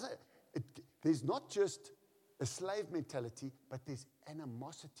 it doesn't. There's not just a slave mentality, but there's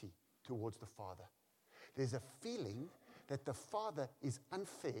animosity towards the father. There's a feeling that the father is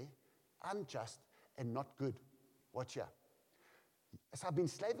unfair, unjust, and not good. Watch out. So I've been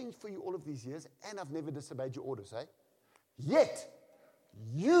slaving for you all of these years, and I've never disobeyed your orders, Yet,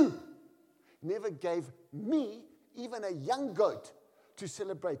 you never gave me even a young goat to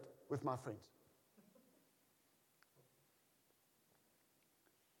celebrate with my friends.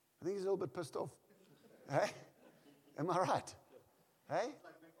 I think he's a little bit pissed off. Hey? Am I right? Hey? It's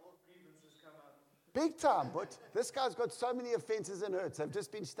like when old grievances come up. Big time, but this guy's got so many offenses and hurts. They've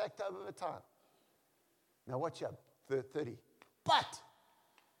just been stacked up over time. Now watch out, 30. But,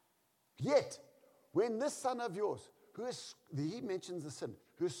 yet, when this son of yours, he mentions the sin,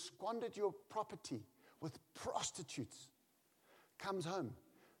 who has squandered your property with prostitutes, comes home,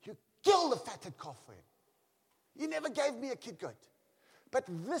 you kill the fatted calf for him. You never gave me a kid goat. But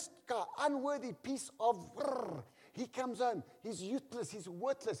this guy, unworthy piece of, he comes home, he's useless, he's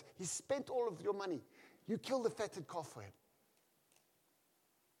worthless, he's spent all of your money. You kill the fatted calf for him.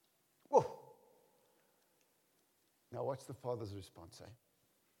 Now, what's the father's response, eh?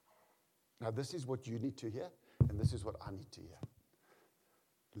 Now, this is what you need to hear, and this is what I need to hear.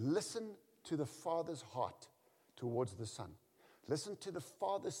 Listen to the father's heart towards the son. Listen to the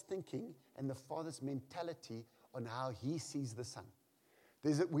father's thinking and the father's mentality on how he sees the son.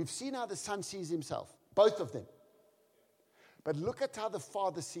 We've seen how the son sees himself, both of them. But look at how the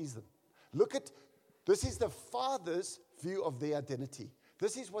father sees them. This is the father's view of their identity.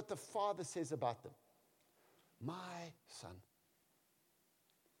 This is what the father says about them. My son.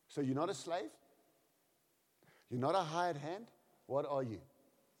 So you're not a slave? You're not a hired hand? What are you?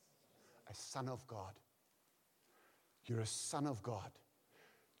 A son of God. You're a son of God.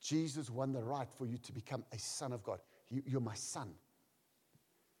 Jesus won the right for you to become a son of God. You're my son.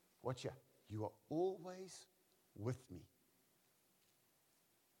 Watch here. You are always with me.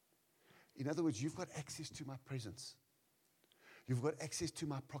 In other words, you've got access to my presence. You've got access to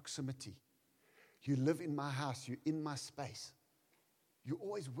my proximity. You live in my house. You're in my space. You're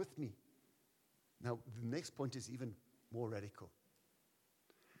always with me. Now, the next point is even more radical.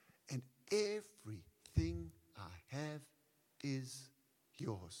 And everything I have is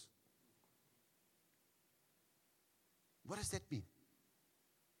yours. What does that mean?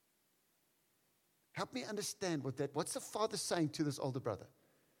 Help me understand what's the father saying to this older brother?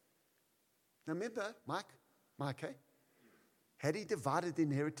 Now remember, Mike, eh? Had he divided the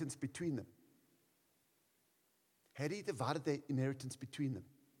inheritance between them? Had he divided the inheritance between them?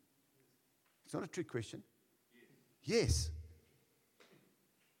 It's not a trick question. Yes.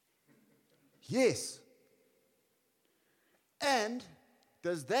 Yes. And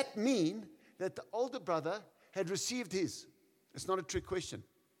does that mean that the older brother had received his? It's not a trick question.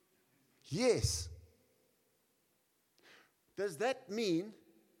 Yes. Does that mean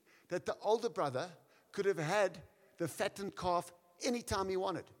that the older brother could have had the fattened calf anytime he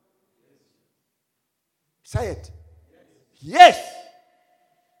wanted? Say it. Yes.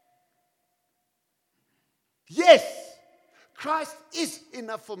 Yes. Christ is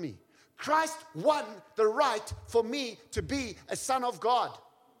enough for me. Christ won the right for me to be a son of God.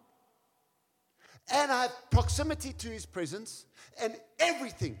 And I have proximity to his presence, and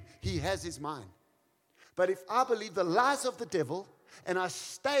everything he has is mine. But if I believe the lies of the devil and I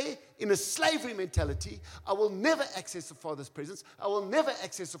stay in a slavery mentality, I will never access the Father's presence. I will never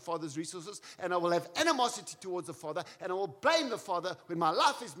access the Father's resources, and I will have animosity towards the Father, and I will blame the Father when my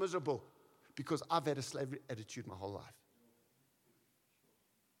life is miserable because I've had a slavery attitude my whole life.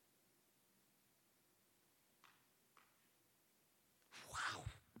 Wow.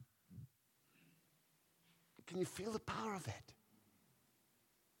 Can you feel the power of that?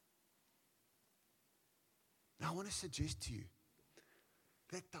 Now, I want to suggest to you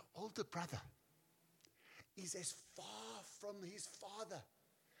that the older brother is as far from his father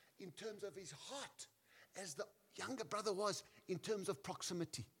in terms of his heart as the younger brother was in terms of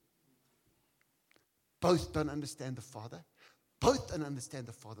proximity. Both don't understand the father. Both don't understand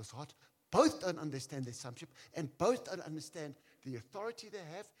the father's heart. Both don't understand their sonship. And both don't understand the authority they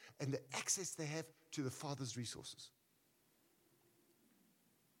have and the access they have to the father's resources.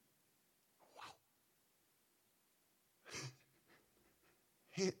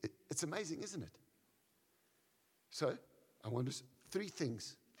 It's amazing, isn't it? So, I want to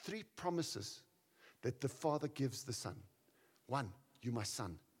three promises that the Father gives the Son. 1, you're my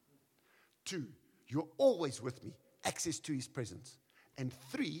son. 2, you're always with me, access to his presence. And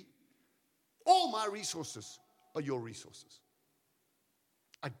 3, all my resources are your resources.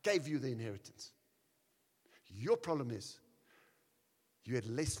 I gave you the inheritance. Your problem is you had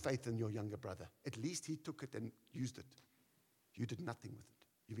less faith than your younger brother. At least he took it and used it. You did nothing with it.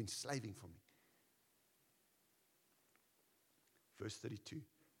 You've been slaving for me. Verse 32,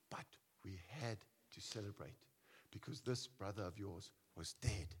 but we had to celebrate because this brother of yours was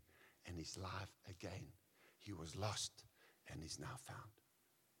dead and is alive again. He was lost and is now found.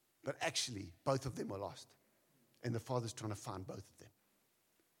 But actually, both of them were lost. And the father's trying to find both of them.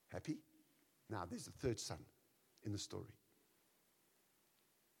 Happy? Now, there's a third son in the story.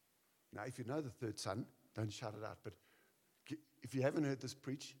 Now, if you know the third son, don't shout it out. But if you haven't heard this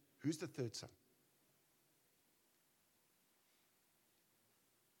preach, who's the third son?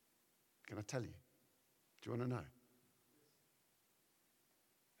 Can I tell you? Do you want to know?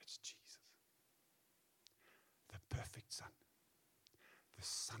 It's Jesus. The perfect son. The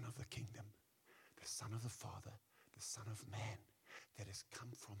son of the kingdom. The son of the Father. The son of man that has come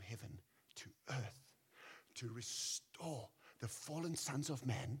from heaven to earth to restore the fallen sons of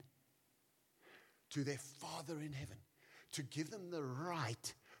man to their Father in heaven, to give them the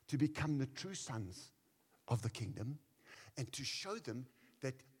right to become the true sons of the kingdom, and to show them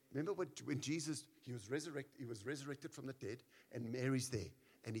that Remember when Jesus, he was resurrected from the dead, and Mary's there.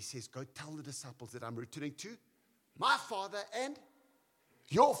 And he says, go tell the disciples that I'm returning to my Father and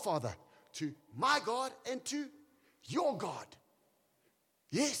your Father, to my God and to your God.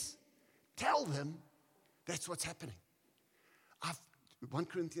 Yes, tell them that's what's happening. 1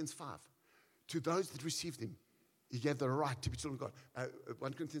 Corinthians 5, to those that received him, he gave the right to be children of God.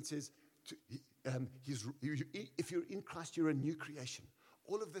 1 Corinthians says, if you're in Christ, you're a new creation.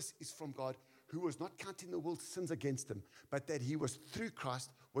 All of this is from God, who was not counting the world's sins against him, but that he was, through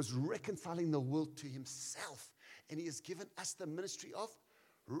Christ, was reconciling the world to himself. And he has given us the ministry of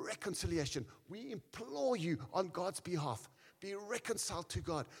reconciliation. We implore you on God's behalf, be reconciled to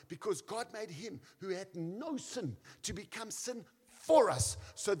God, because God made him who had no sin to become sin for us,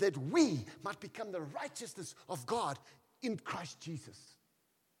 so that we might become the righteousness of God in Christ Jesus.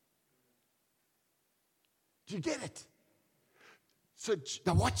 Do you get it? So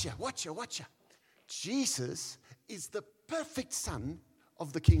now watch here. Jesus is the perfect Son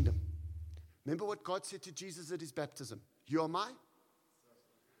of the kingdom. Remember what God said to Jesus at his baptism? You are my?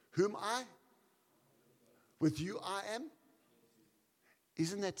 Whom I? With you I am?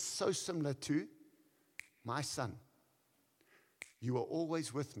 Isn't that so similar to my Son? You are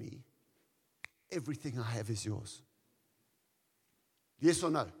always with me. Everything I have is yours. Yes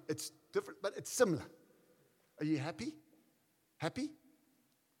or no? It's different, but it's similar. Are you happy? Happy?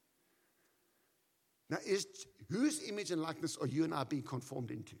 Now, whose image and likeness are you and I being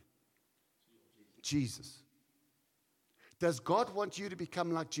conformed into? Jesus. Does God want you to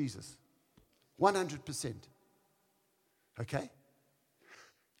become like Jesus? 100%. Okay?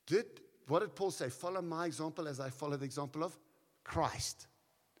 What did Paul say? Follow my example as I follow the example of Christ.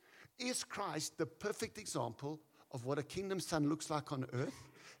 Is Christ the perfect example of what a kingdom son looks like on earth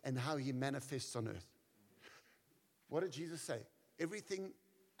and how he manifests on earth? What did Jesus say? Everything,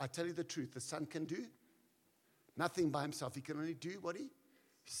 I tell you the truth, the Son can do nothing by himself. He can only do what he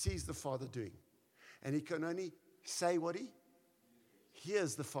sees the Father doing. And he can only say what he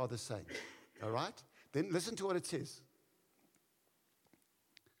hears the Father saying. All right? Then listen to what it says.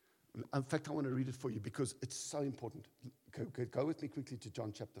 In fact, I want to read it for you because it's so important. Go with me quickly to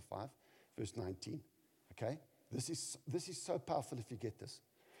John chapter 5, verse 19. Okay? This is so powerful if you get this.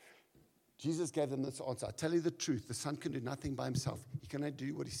 Jesus gave them this answer. I tell you the truth, the Son can do nothing by himself. He can only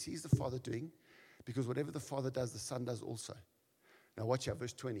do what he sees the Father doing, because whatever the Father does, the Son does also. Now watch out,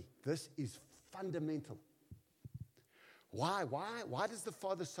 verse 20. This is fundamental. Why does the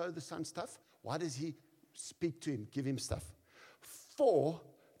Father show the Son stuff? Why does he speak to him, give him stuff? For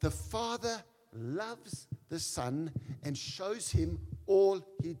the Father loves the Son and shows him all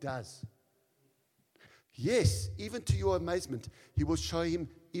he does. Yes, even to your amazement, he will show him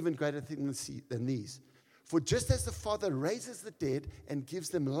even greater things than these. For just as the Father raises the dead and gives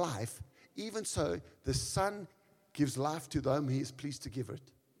them life, even so the Son gives life to them he is pleased to give it.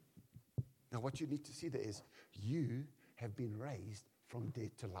 Now what you need to see there is you have been raised from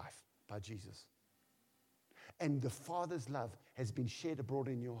death to life by Jesus. And the Father's love has been shed abroad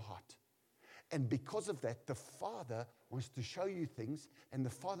in your heart. And because of that, the Father wants to show you things, and the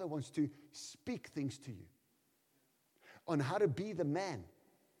Father wants to speak things to you on how to be the man.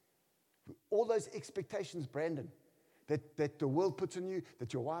 All those expectations, Brandon, that the world puts on you,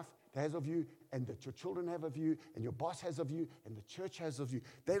 that your wife has of you, and that your children have of you, and your boss has of you, and the church has of you.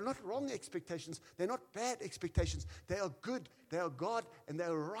 They're not wrong expectations. They're not bad expectations. They are good. They are God, and they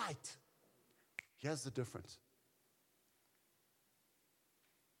are right. Here's the difference.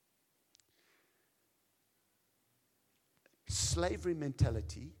 Slavery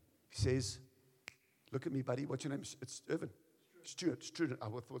mentality says, look at me, buddy. What's your name? It's Irvin. Stuart. I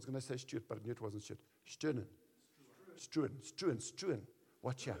was going to say Stuart, but I knew it wasn't Stuart. Struan.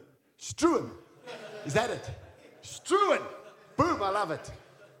 Watch here. Struan. Is that it? Struan. Boom, I love it.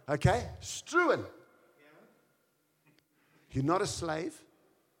 Okay? Struan. You're not a slave.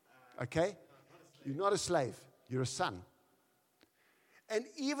 Okay? You're not a slave. You're a son. And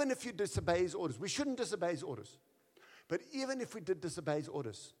even if you disobey his orders, we shouldn't disobey his orders. But even if we did disobey his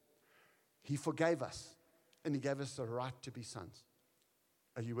orders, he forgave us. And he gave us the right to be sons.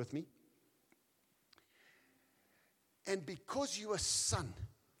 Are you with me? And because you're a son,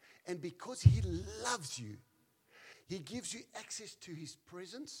 and because he loves you, he gives you access to his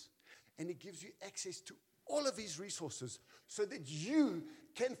presence, and he gives you access to all of his resources so that you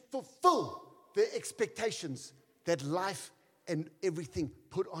can fulfill the expectations that life and everything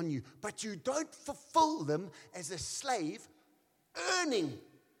put on you. But you don't fulfill them as a slave earning.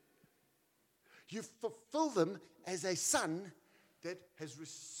 You fulfill them as a son that has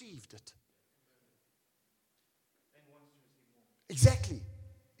received it. And wants to receive more. Exactly.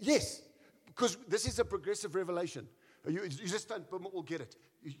 Yes, because this is a progressive revelation. You just don't all get it.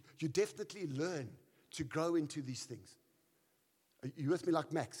 You definitely learn to grow into these things. Are you with me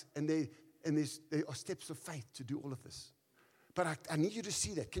like Max? And there are steps of faith to do all of this. But I need you to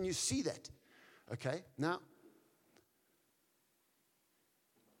see that. Can you see that? Okay, now.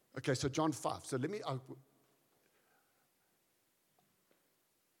 Okay, so John 5. So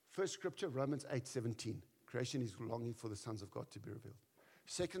first scripture, Romans 8:17. Creation is longing for the sons of God to be revealed.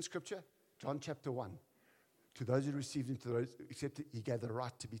 Second scripture, John chapter 1. To those who received him, to those who accepted, he gave the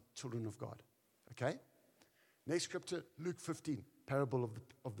right to be children of God. Okay? Next scripture, Luke 15, parable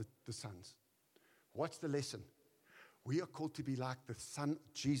of the sons. What's the lesson? We are called to be like the son,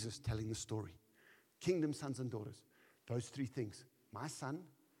 Jesus telling the story. Kingdom sons and daughters. Those three things. My son,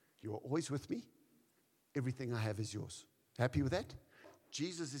 you are always with me. Everything I have is yours. Happy with that?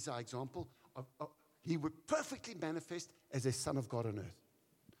 Jesus is our example. He would perfectly manifest as a son of God on earth.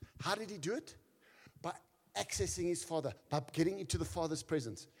 How did he do it? By accessing his Father, by getting into the Father's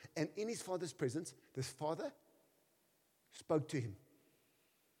presence. And in his Father's presence, this Father spoke to him.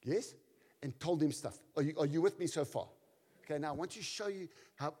 Yes? And told him stuff. Are you with me so far? Okay, now I want to show you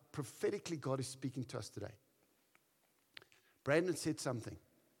how prophetically God is speaking to us today. Brandon said something.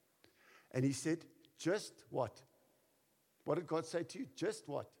 And he said, just what? What did God say to you? Just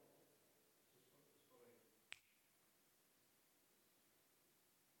what?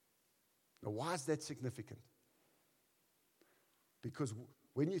 Now, why is that significant? Because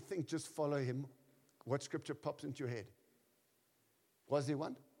when you think just follow him, what scripture pops into your head? Was there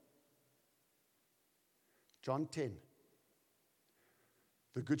one? John 10.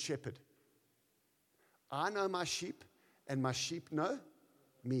 The good shepherd. I know my sheep, and my sheep know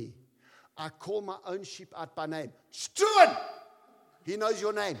me. I call my own sheep out by name. Stuart! He knows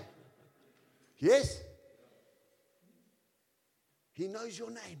your name. Yes? He knows your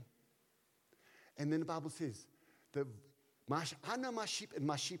name. And then the Bible says, I know my sheep and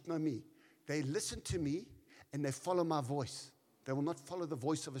my sheep know me. They listen to me and they follow my voice. They will not follow the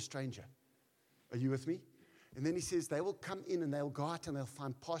voice of a stranger. Are you with me? And then he says, they will come in and they will go out and they'll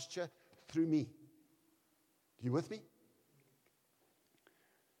find pasture through me. Are you with me?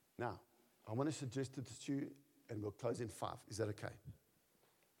 Now, I want to suggest it to you and we'll close in 5. Is that okay?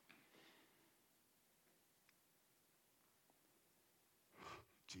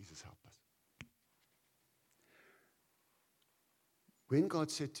 Jesus, help us. When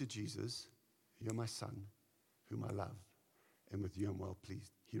God said to Jesus, you're my son, whom I love, and with you I'm well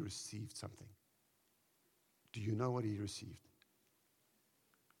pleased, he received something. Do you know what he received?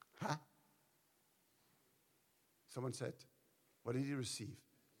 Huh? Someone said, what did he receive?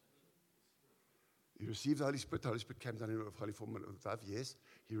 He received the Holy Spirit. The Holy Spirit came down in a holy form of love. Yes,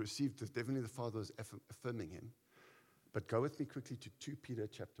 he received it. Definitely the Father was affirming him. But go with me quickly to 2 Peter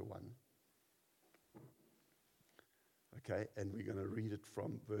chapter 1. Okay, and we're going to read it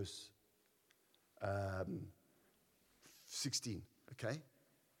from verse 16. Okay?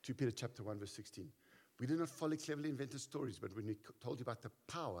 2 Peter chapter 1, verse 16. We did not follow cleverly invented stories, but when we told you about the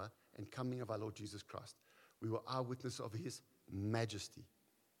power and coming of our Lord Jesus Christ, we were eyewitness of his majesty.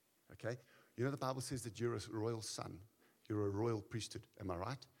 Okay? You know the Bible says that you're a royal son. You're a royal priesthood. Am I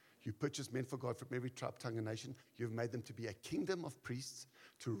right? You purchased men for God from every tribe, tongue, and nation. You've made them to be a kingdom of priests,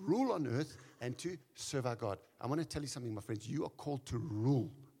 to rule on earth, and to serve our God. I want to tell you something, my friends. You are called to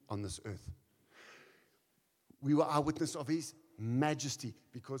rule on this earth. We were eyewitness of his majesty,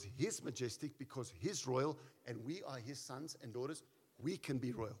 because he's majestic, because he's royal, and we are his sons and daughters. We can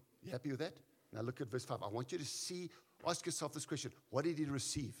be royal. You happy with that? Now look at verse 5. I want you to see, ask yourself this question. What did he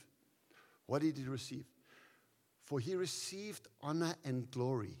receive? What did he receive? For he received honor and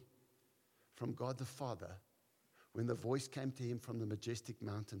glory from God the Father when the voice came to him from the majestic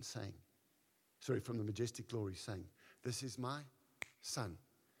mountain from the majestic glory saying, this is my son,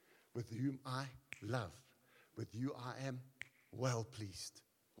 with whom I love. With you I am well pleased.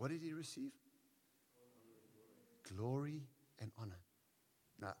 What did he receive? Glory and honor.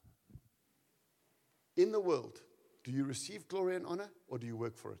 Now, in the world, do you receive glory and honor or do you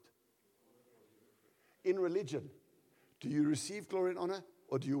work for it? In religion, do you receive glory and honor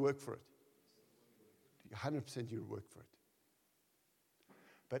or do you work for it? 100% you work for it.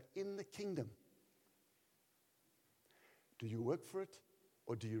 But in the kingdom, do you work for it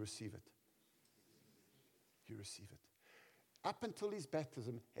or do you receive it? You receive it. Up until his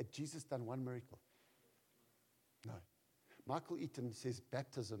baptism, had Jesus done one miracle? No. Michael Eaton says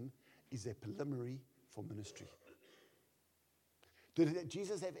baptism is a preliminary for ministry. Did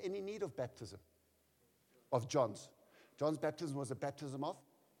Jesus have any need of baptism? Of John's? John's baptism was a baptism of?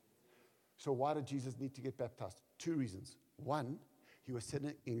 So why did Jesus need to get baptized? 2 reasons. One, he was setting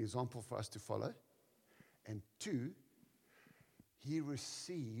an example for us to follow. And 2, he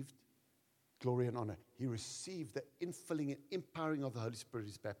received glory and honor. He received the infilling and empowering of the Holy Spirit,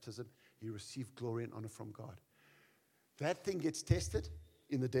 his baptism. He received glory and honor from God. That thing gets tested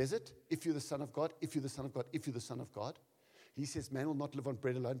in the desert. If you're the Son of God, if you're the Son of God, if you're the Son of God. He says, man will not live on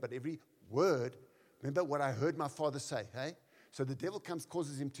bread alone, but every word. Remember what I heard my Father say, hey? So the devil comes,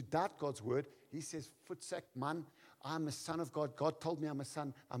 causes him to doubt God's word. He says, footsack, man, I'm a son of God. God told me I'm a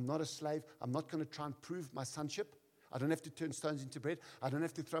son. I'm not a slave. I'm not going to try and prove my sonship. I don't have to turn stones into bread. I don't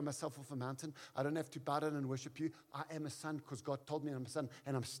have to throw myself off a mountain. I don't have to bow down and worship you. I am a son because God told me I'm a son,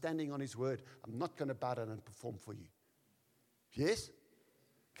 and I'm standing on his word. I'm not going to bow down and perform for you. Yes?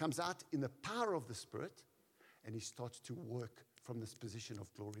 Comes out in the power of the Spirit, and he starts to work from this position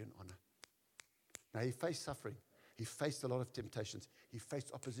of glory and honor. Now, he faced suffering. He faced a lot of temptations. He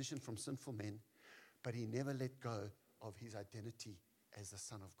faced opposition from sinful men, but he never let go of his identity as the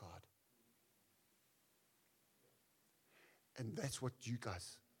Son of God. And that's what you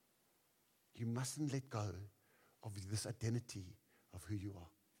mustn't let go of this identity of who you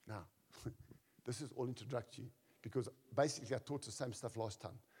are. Now, this is all introductory because basically I taught the same stuff last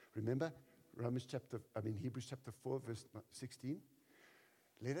time. Remember Hebrews chapter 4, verse 16.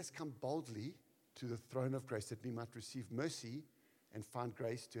 Let us come boldly to the throne of grace that we might receive mercy and find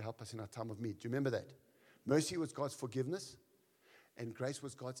grace to help us in our time of need. Do you remember that? Mercy was God's forgiveness, and grace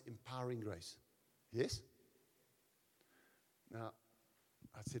was God's empowering grace. Yes? Now,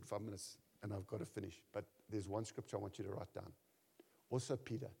 I said 5 minutes, and I've got to finish, but there's one scripture I want you to write down. Also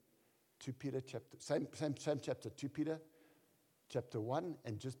Peter. 2 Peter chapter, same chapter, 2 Peter chapter 1,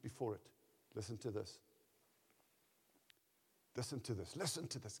 and just before it. Listen to this. Listen to this. Listen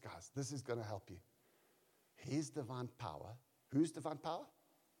to this, guys. This is going to help you. His divine power. Whose divine power?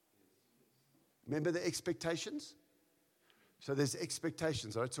 Remember the expectations? So there's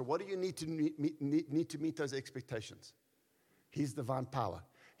expectations, all right? So what do you need to meet those expectations? His divine power.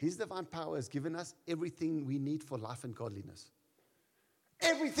 His divine power has given us everything we need for life and godliness.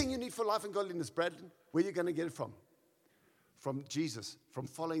 Everything you need for life and godliness, Bradley. Where are you going to get it from? From Jesus, from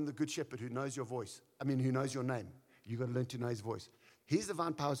following the good shepherd who knows your voice. Who knows your name. You've got to learn to know his voice. His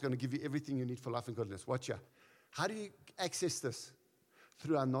divine power is going to give you everything you need for life and godliness. Watch here. How do you access this?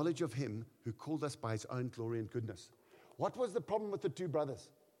 Through our knowledge of him who called us by his own glory and goodness. What was the problem with the 2 brothers?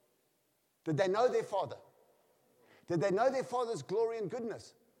 Did they know their father? Did they know their father's glory and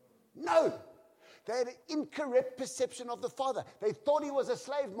goodness? No. They had an incorrect perception of the father. They thought he was a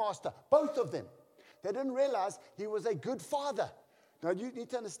slave master, both of them. They didn't realize he was a good father. Now, you need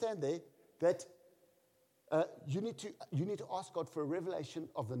to understand there that you need to ask God for a revelation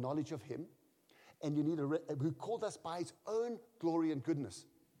of the knowledge of him, and you need who called us by his own glory and goodness.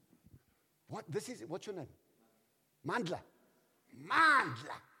 What's your name? Mandla.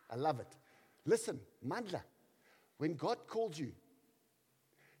 Mandla. I love it. Listen, Mandla. When God called you,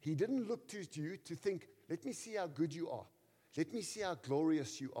 he didn't look to you to think, let me see how good you are. Let me see how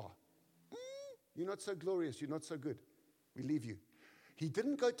glorious you are. You're not so glorious. You're not so good. We leave you. He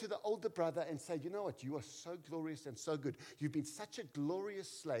didn't go to the older brother and say, you know what, you are so glorious and so good. You've been such a glorious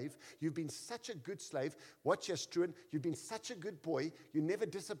slave. You've been such a good slave. Watch your Struan. You've been such a good boy. You never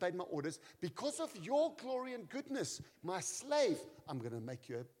disobeyed my orders. Because of your glory and goodness, my slave, I'm going to make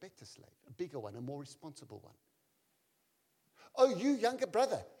you a better slave, a bigger one, a more responsible one. Oh, you younger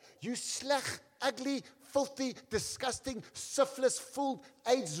brother, you slach, ugly, filthy, disgusting, syphilis-full,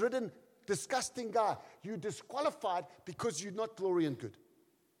 AIDS-ridden, disgusting guy. You're disqualified because you're not glory and good.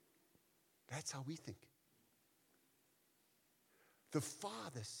 That's how we think. The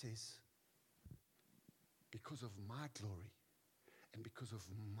Father says, because of my glory and because of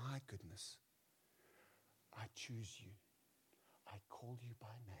my goodness, I choose you. I call you by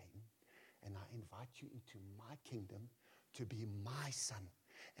name and I invite you into my kingdom to be my son.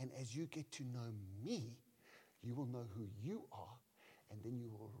 And as you get to know me, you will know who you are, and then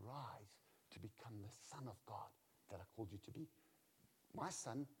you will rise to become the Son of God that I called you to be. My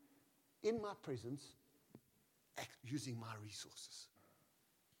son, in my presence, using my resources.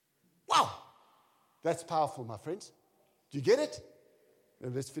 Wow! That's powerful, my friends. Do you get it?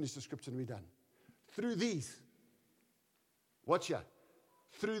 Now let's finish the scripture and we're done. Through these, watch here.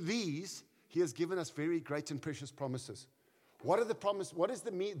 Through these, he has given us very great and precious promises. What are the promises? What does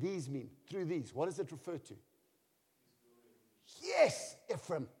these mean? Through these, what does it refer to? Yes,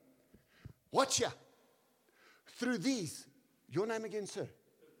 Ephraim. Watch here. Through these, your name again, sir?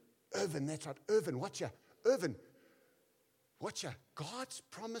 Irvin, that's right. Irvin, watch here. Irvin, watch here. God's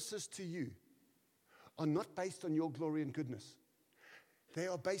promises to you are not based on your glory and goodness. They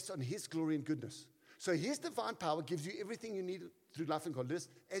are based on his glory and goodness. So his divine power gives you everything you need through life and godliness,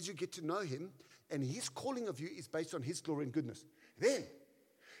 as you get to know him, and his calling of you is based on his glory and goodness. Then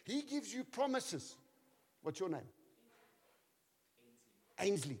he gives you promises. What's your name?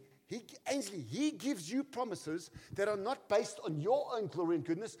 Ainsley. He gives you promises that are not based on your own glory and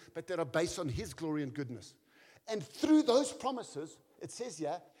goodness, but that are based on his glory and goodness. And through those promises, it says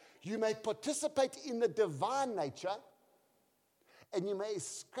here, you may participate in the divine nature, and you may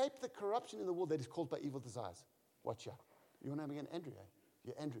escape the corruption in the world that is caused by evil desires. Watch out. Your name again? Andrew, eh?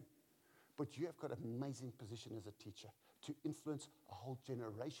 You're Andrew. But you have got an amazing position as a teacher to influence a whole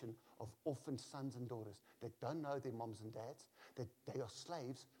generation of orphan sons and daughters that don't know their moms and dads, that they are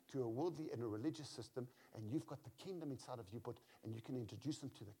slaves to a worldly and a religious system, and you've got the kingdom inside of you, and you can introduce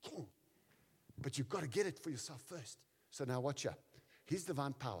them to the king. But you've got to get it for yourself first. So now watch out. His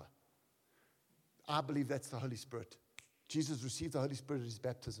divine power. I believe that's the Holy Spirit. Jesus received the Holy Spirit at his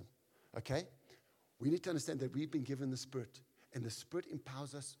baptism. Okay? We need to understand that we've been given the Spirit, and the Spirit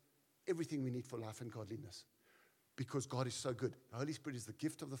empowers us everything we need for life and godliness, because God is so good. The Holy Spirit is the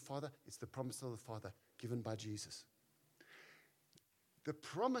gift of the Father. It's the promise of the Father given by Jesus. The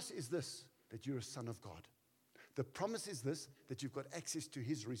promise is this, that you're a son of God. The promise is this, that you've got access to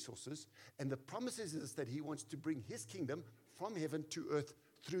his resources. And the promise is this, that he wants to bring his kingdom from heaven to earth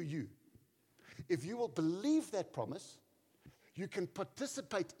through you. If you will believe that promise, you can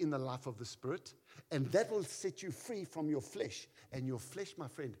participate in the life of the Spirit, and that will set you free from your flesh. And your flesh, my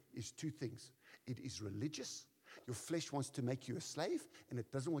friend, is two things. It is religious. Your flesh wants to make you a slave, and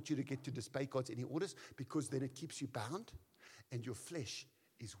it doesn't want you to get to disobey God's any orders, because then it keeps you bound. And your flesh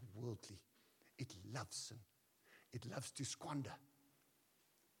is worldly. It loves sin. It loves to squander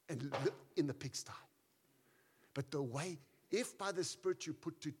and live in the pigsty. But the way, if by the Spirit you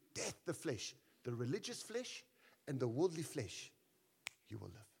put to death the flesh, the religious flesh and the worldly flesh, you will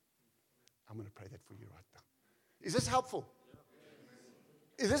live. I'm going to pray that for you right now. Is this helpful?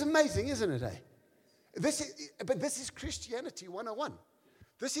 Is this amazing, isn't it, eh? But this is Christianity 101.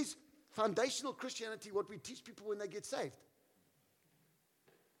 This is foundational Christianity, what we teach people when they get saved.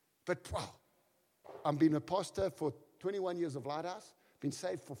 But wow, I've been a pastor for 21 years of Lighthouse, been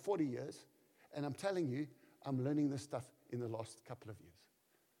saved for 40 years, and I'm telling you, I'm learning this stuff in the last couple of years.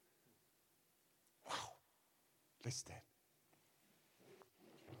 Wow. Let's stand.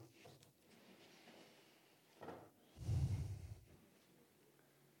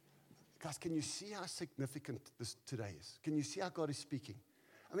 Guys, can you see how significant this today is? Can you see how God is speaking?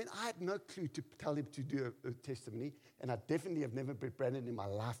 I mean, I had no clue to tell him to do a testimony, and I definitely have never been branded in my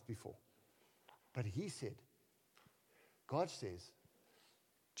life before. But he said, God says,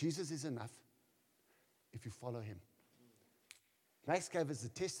 Jesus is enough if you follow him. Max gave us the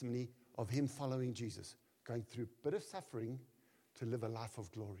testimony of him following Jesus, going through a bit of suffering to live a life of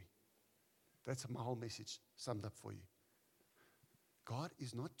glory. That's my whole message summed up for you. God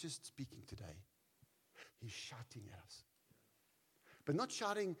is not just speaking today. He's shouting at us. But not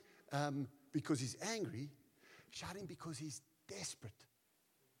shouting because he's angry, shouting because he's desperate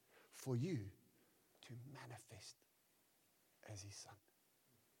for you to manifest as his son.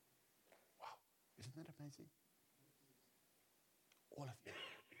 Wow. Isn't that amazing? All of you.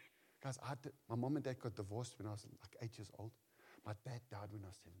 Guys, my mom and dad got divorced when I was like 8 years old. My dad died when I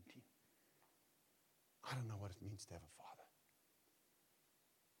was 17. I don't know what it means to have a father.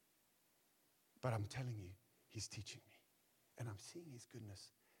 But I'm telling you, he's teaching me. And I'm seeing his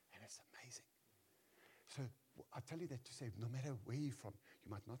goodness, and it's amazing. So I tell you that to say, no matter where you're from, you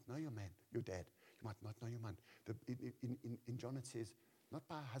might not know your man, your dad. You might not know your man. In John it says, not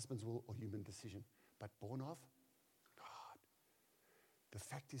by a husband's will or human decision, but born of God. The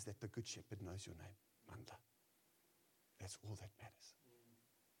fact is that the good shepherd knows your name, Manda. That's all that matters.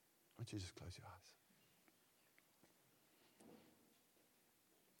 Why don't you just close your eyes?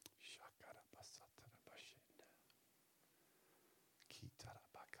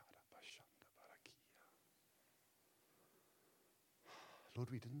 Lord,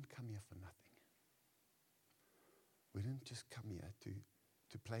 we didn't come here for nothing. We didn't just come here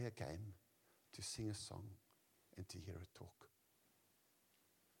to play a game, to sing a song, and to hear a talk.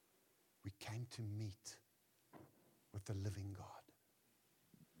 We came to meet with the living God.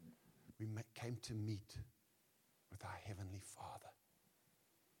 We came to meet with our Heavenly Father.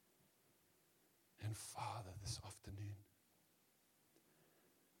 And Father, this afternoon,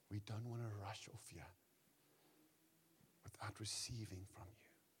 we don't want to rush off here without receiving from you.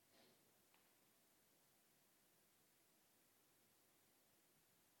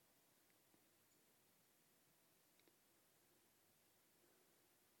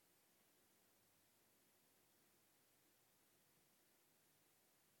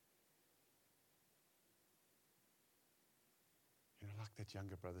 that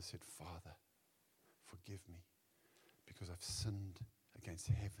younger brother said, Father, forgive me because I've sinned against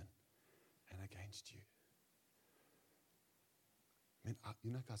heaven and against you. I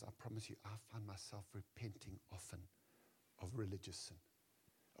mean, guys, I promise you, I find myself repenting often of religious sin,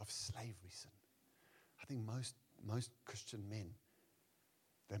 of slavery sin. I think most Christian men,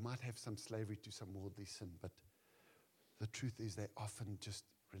 they might have some slavery to some worldly sin, but the truth is they're often just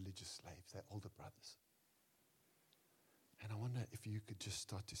religious slaves. They're older brothers. And I wonder if you could just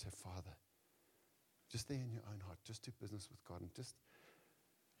start to say, Father, just there in your own heart, just do business with God. And just,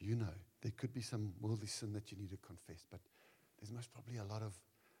 there could be some worldly sin that you need to confess, but there's most probably a lot of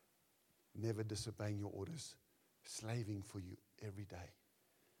never disobeying your orders, slaving for you every day.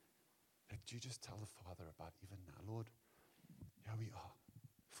 That you just tell the Father about even now. Lord, here we are.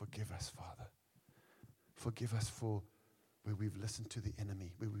 Forgive us, Father. Forgive us for where we've listened to the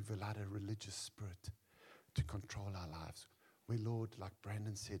enemy, where we've allowed a religious spirit to control our lives. Where, Lord, like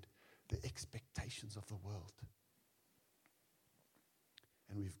Brandon said, the expectations of the world.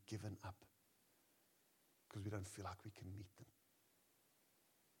 And we've given up because we don't feel like we can meet them.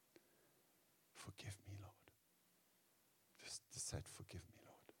 Forgive me, Lord. Just said, forgive me,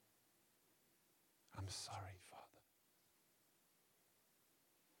 Lord. I'm sorry, Father.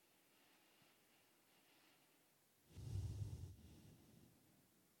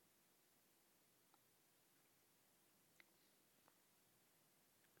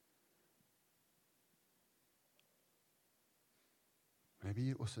 Maybe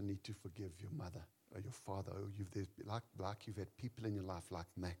you also need to forgive your mother or your father. Or like you've had people in your life like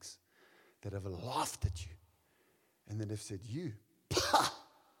Max that have laughed at you. And then they've said, you,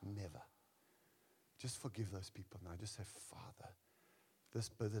 never. Just forgive those people now. Just say, Father, this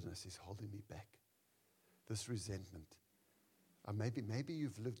bitterness is holding me back. This resentment. Or maybe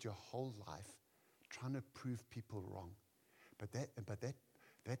you've lived your whole life trying to prove people wrong. But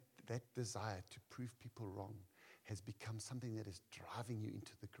that desire to prove people wrong has become something that is driving you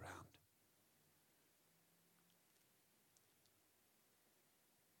into the ground.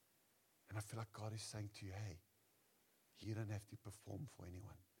 And I feel like God is saying to you, hey, you don't have to perform for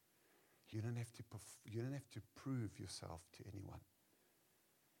anyone. You don't have to prove yourself to anyone.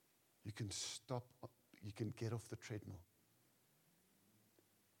 You can stop, you can get off the treadmill.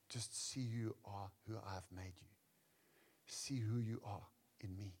 Just see who you are, who I've made you. See who you are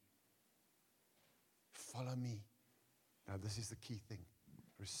in me. Follow me. Now, this is the key thing.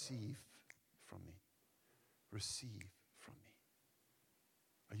 Receive from me. Receive from me.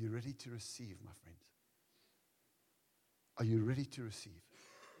 Are you ready to receive, my friends? Are you ready to receive?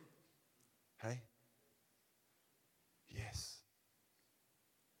 Hey? Yes.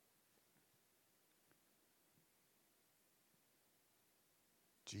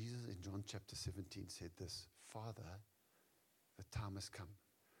 Jesus in John chapter 17 said this, Father, the time has come.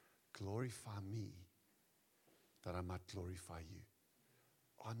 Glorify me that I might glorify you.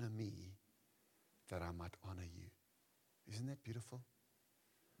 Honor me that I might honor you. Isn't that beautiful?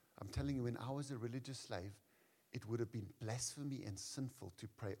 I'm telling you, when I was a religious slave, it would have been blasphemy and sinful to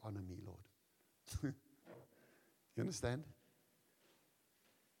pray, honor me, Lord. You understand?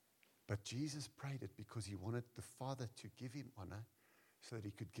 But Jesus prayed it because he wanted the Father to give him honor so that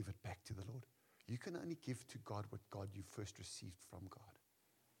he could give it back to the Lord. You can only give to God what God you first received from God.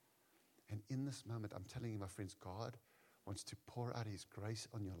 And in this moment, I'm telling you, my friends, God wants to pour out his grace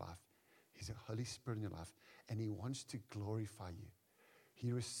on your life, his Holy Spirit in your life, and he wants to glorify you.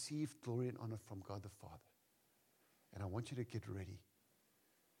 He received glory and honor from God the Father. And I want you to get ready.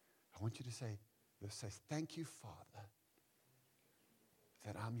 I want you to say, thank you, Father,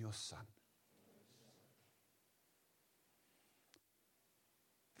 that I'm your son.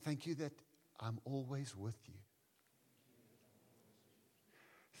 Thank you that I'm always with you.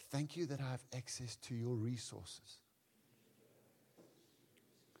 Thank you that I have access to your resources.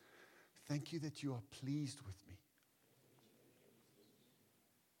 Thank you that you are pleased with me.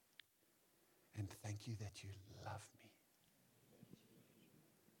 And thank you that you love me.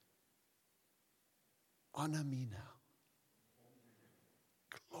 Honor me now.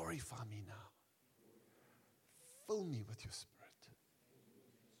 Glorify me now. Fill me with your Spirit.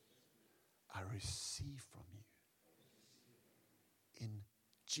 I receive from you. In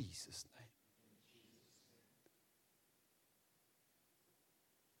Jesus' name.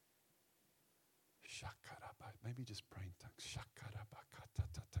 Shakaraba. Maybe just pray in tongues. Shakaraba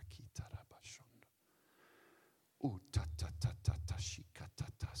katatata kitaraba shondo. Utatatata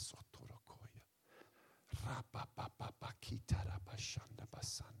shikatata sotorokoya. Rabababa kitaraba shanda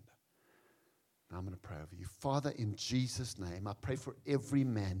basanda. Now I'm going to pray over you. Father, in Jesus' name, I pray for every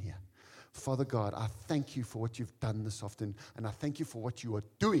man here. Father God, I thank you for what you've done this afternoon, and I thank you for what you are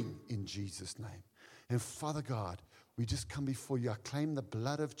doing in Jesus' name. And Father God, we just come before you. I claim the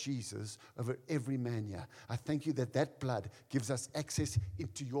blood of Jesus over every man here. I thank you that that blood gives us access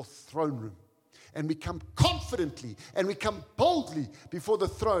into your throne room. And we come confidently and we come boldly before the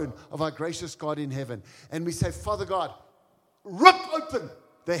throne of our gracious God in heaven. And we say, Father God, rip open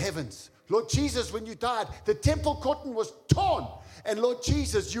the heavens. Lord Jesus, when you died, the temple curtain was torn. And Lord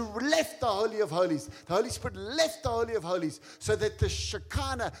Jesus, you left the Holy of Holies. The Holy Spirit left the Holy of Holies so that the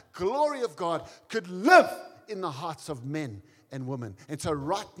Shekinah glory of God could live in the hearts of men and women. And so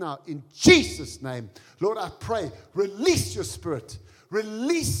right now, in Jesus' name, Lord, I pray, release your Spirit.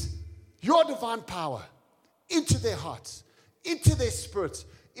 Release your divine power into their hearts, into their spirits.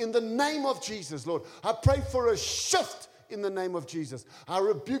 In the name of Jesus, Lord, I pray for a shift in the name of Jesus. I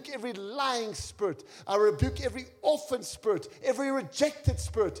rebuke every lying spirit. I rebuke every orphan spirit, every rejected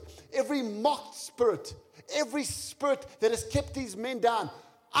spirit, every mocked spirit, every spirit that has kept these men down.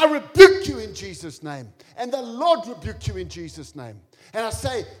 I rebuke you in Jesus' name. And the Lord rebuke you in Jesus' name. And I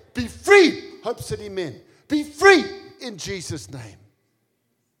say, be free, Hope City men. Be free in Jesus' name.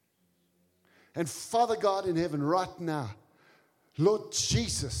 And Father God in heaven, right now, Lord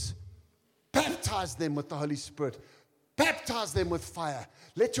Jesus, baptize them with the Holy Spirit. Baptize them with fire.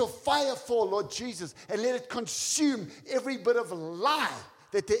 Let your fire fall, Lord Jesus, and let it consume every bit of lie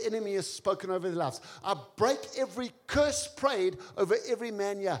that the enemy has spoken over their lives. I break every curse prayed over every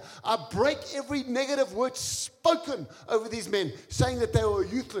man here. I break every negative word spoken over these men, saying that they were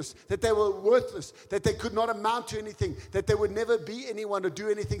useless, that they were worthless, that they could not amount to anything, that they would never be anyone or do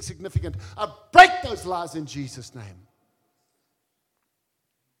anything significant. I break those lies in Jesus' name.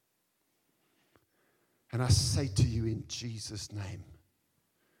 And I say to you in Jesus' name,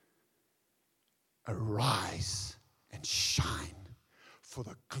 arise and shine, for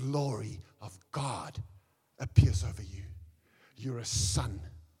the glory of God appears over you. You're a son.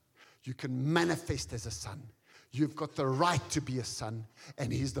 You can manifest as a son. You've got the right to be a son,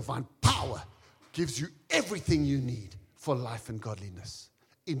 and His divine power gives you everything you need for life and godliness.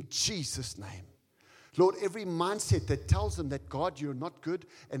 In Jesus' name. Lord, every mindset that tells them that, God, you're not good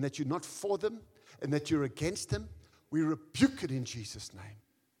and that you're not for them, and that you're against them, we rebuke it in Jesus' name.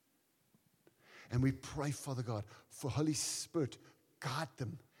 And we pray, Father God, for Holy Spirit, guide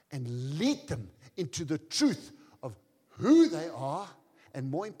them and lead them into the truth of who they are, and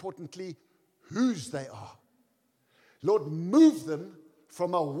more importantly, whose they are. Lord, move them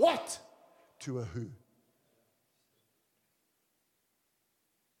from a what to a who.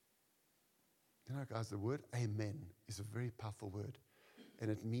 You know, guys, the word amen is a very powerful word,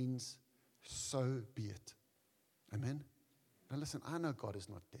 and it means so be it. Amen? Now listen, I know God is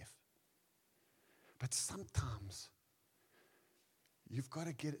not deaf. But sometimes you've got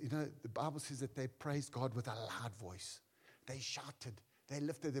to get, the Bible says that they praised God with a loud voice. They shouted. They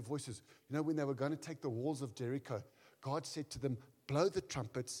lifted their voices. When they were going to take the walls of Jericho, God said to them, blow the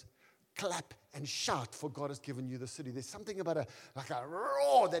trumpets, clap and shout, for God has given you the city. There's something about a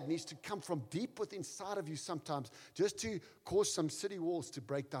roar that needs to come from deep within inside of you sometimes, just to cause some city walls to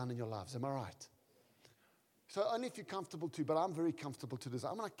break down in your lives. Am I right? So only if you're comfortable to, but I'm very comfortable to this.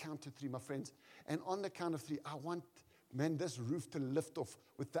 I'm going to count to 3, my friends. And on the count of 3, I want, this roof to lift off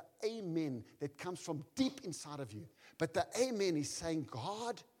with the amen that comes from deep inside of you. But the amen is saying,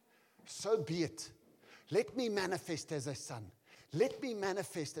 God, so be it. Let me manifest as a son. Let me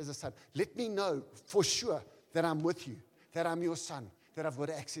manifest as a son. Let me know for sure that I'm with you, that I'm your son, that I've got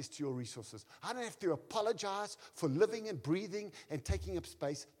access to your resources. I don't have to apologize for living and breathing and taking up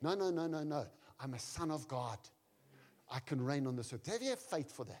space. No. I'm a son of God. I can reign on this earth. Have you have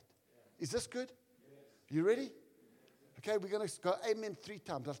faith for that? Is this good? You ready? Okay, we're going to go amen 3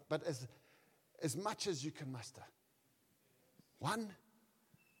 times, but as much as you can muster. 1,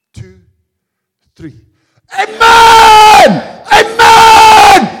 2, 3. Amen!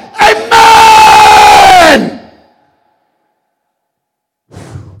 Amen! Amen!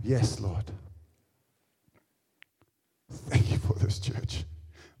 Yes, Lord. Thank you for this church.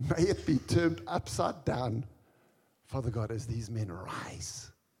 May it be turned upside down, Father God, as these men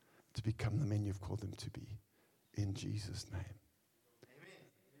rise to become the men you've called them to be. In Jesus' name. Amen.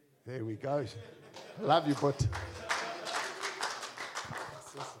 There we go. Love you, but.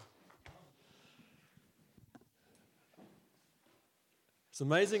 It's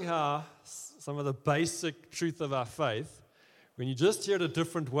amazing how some of the basic truth of our faith, when you just hear it a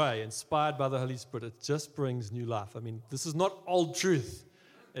different way, inspired by the Holy Spirit, it just brings new life. I mean, this is not old truth,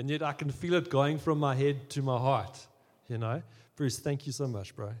 and yet I can feel it going from my head to my heart, Bruce, thank you so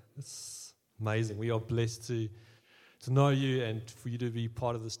much, bro. It's amazing. We are blessed to know you and for you to be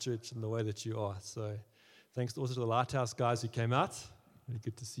part of this church in the way that you are. So thanks also to the Lighthouse guys who came out. Really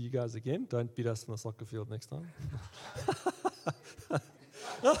good to see you guys again. Don't beat us on the soccer field next time.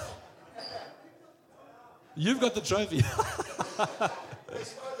 You've got the trophy.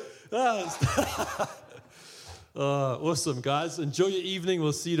 Awesome, guys. Enjoy your evening.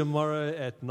 We'll see you tomorrow at 9.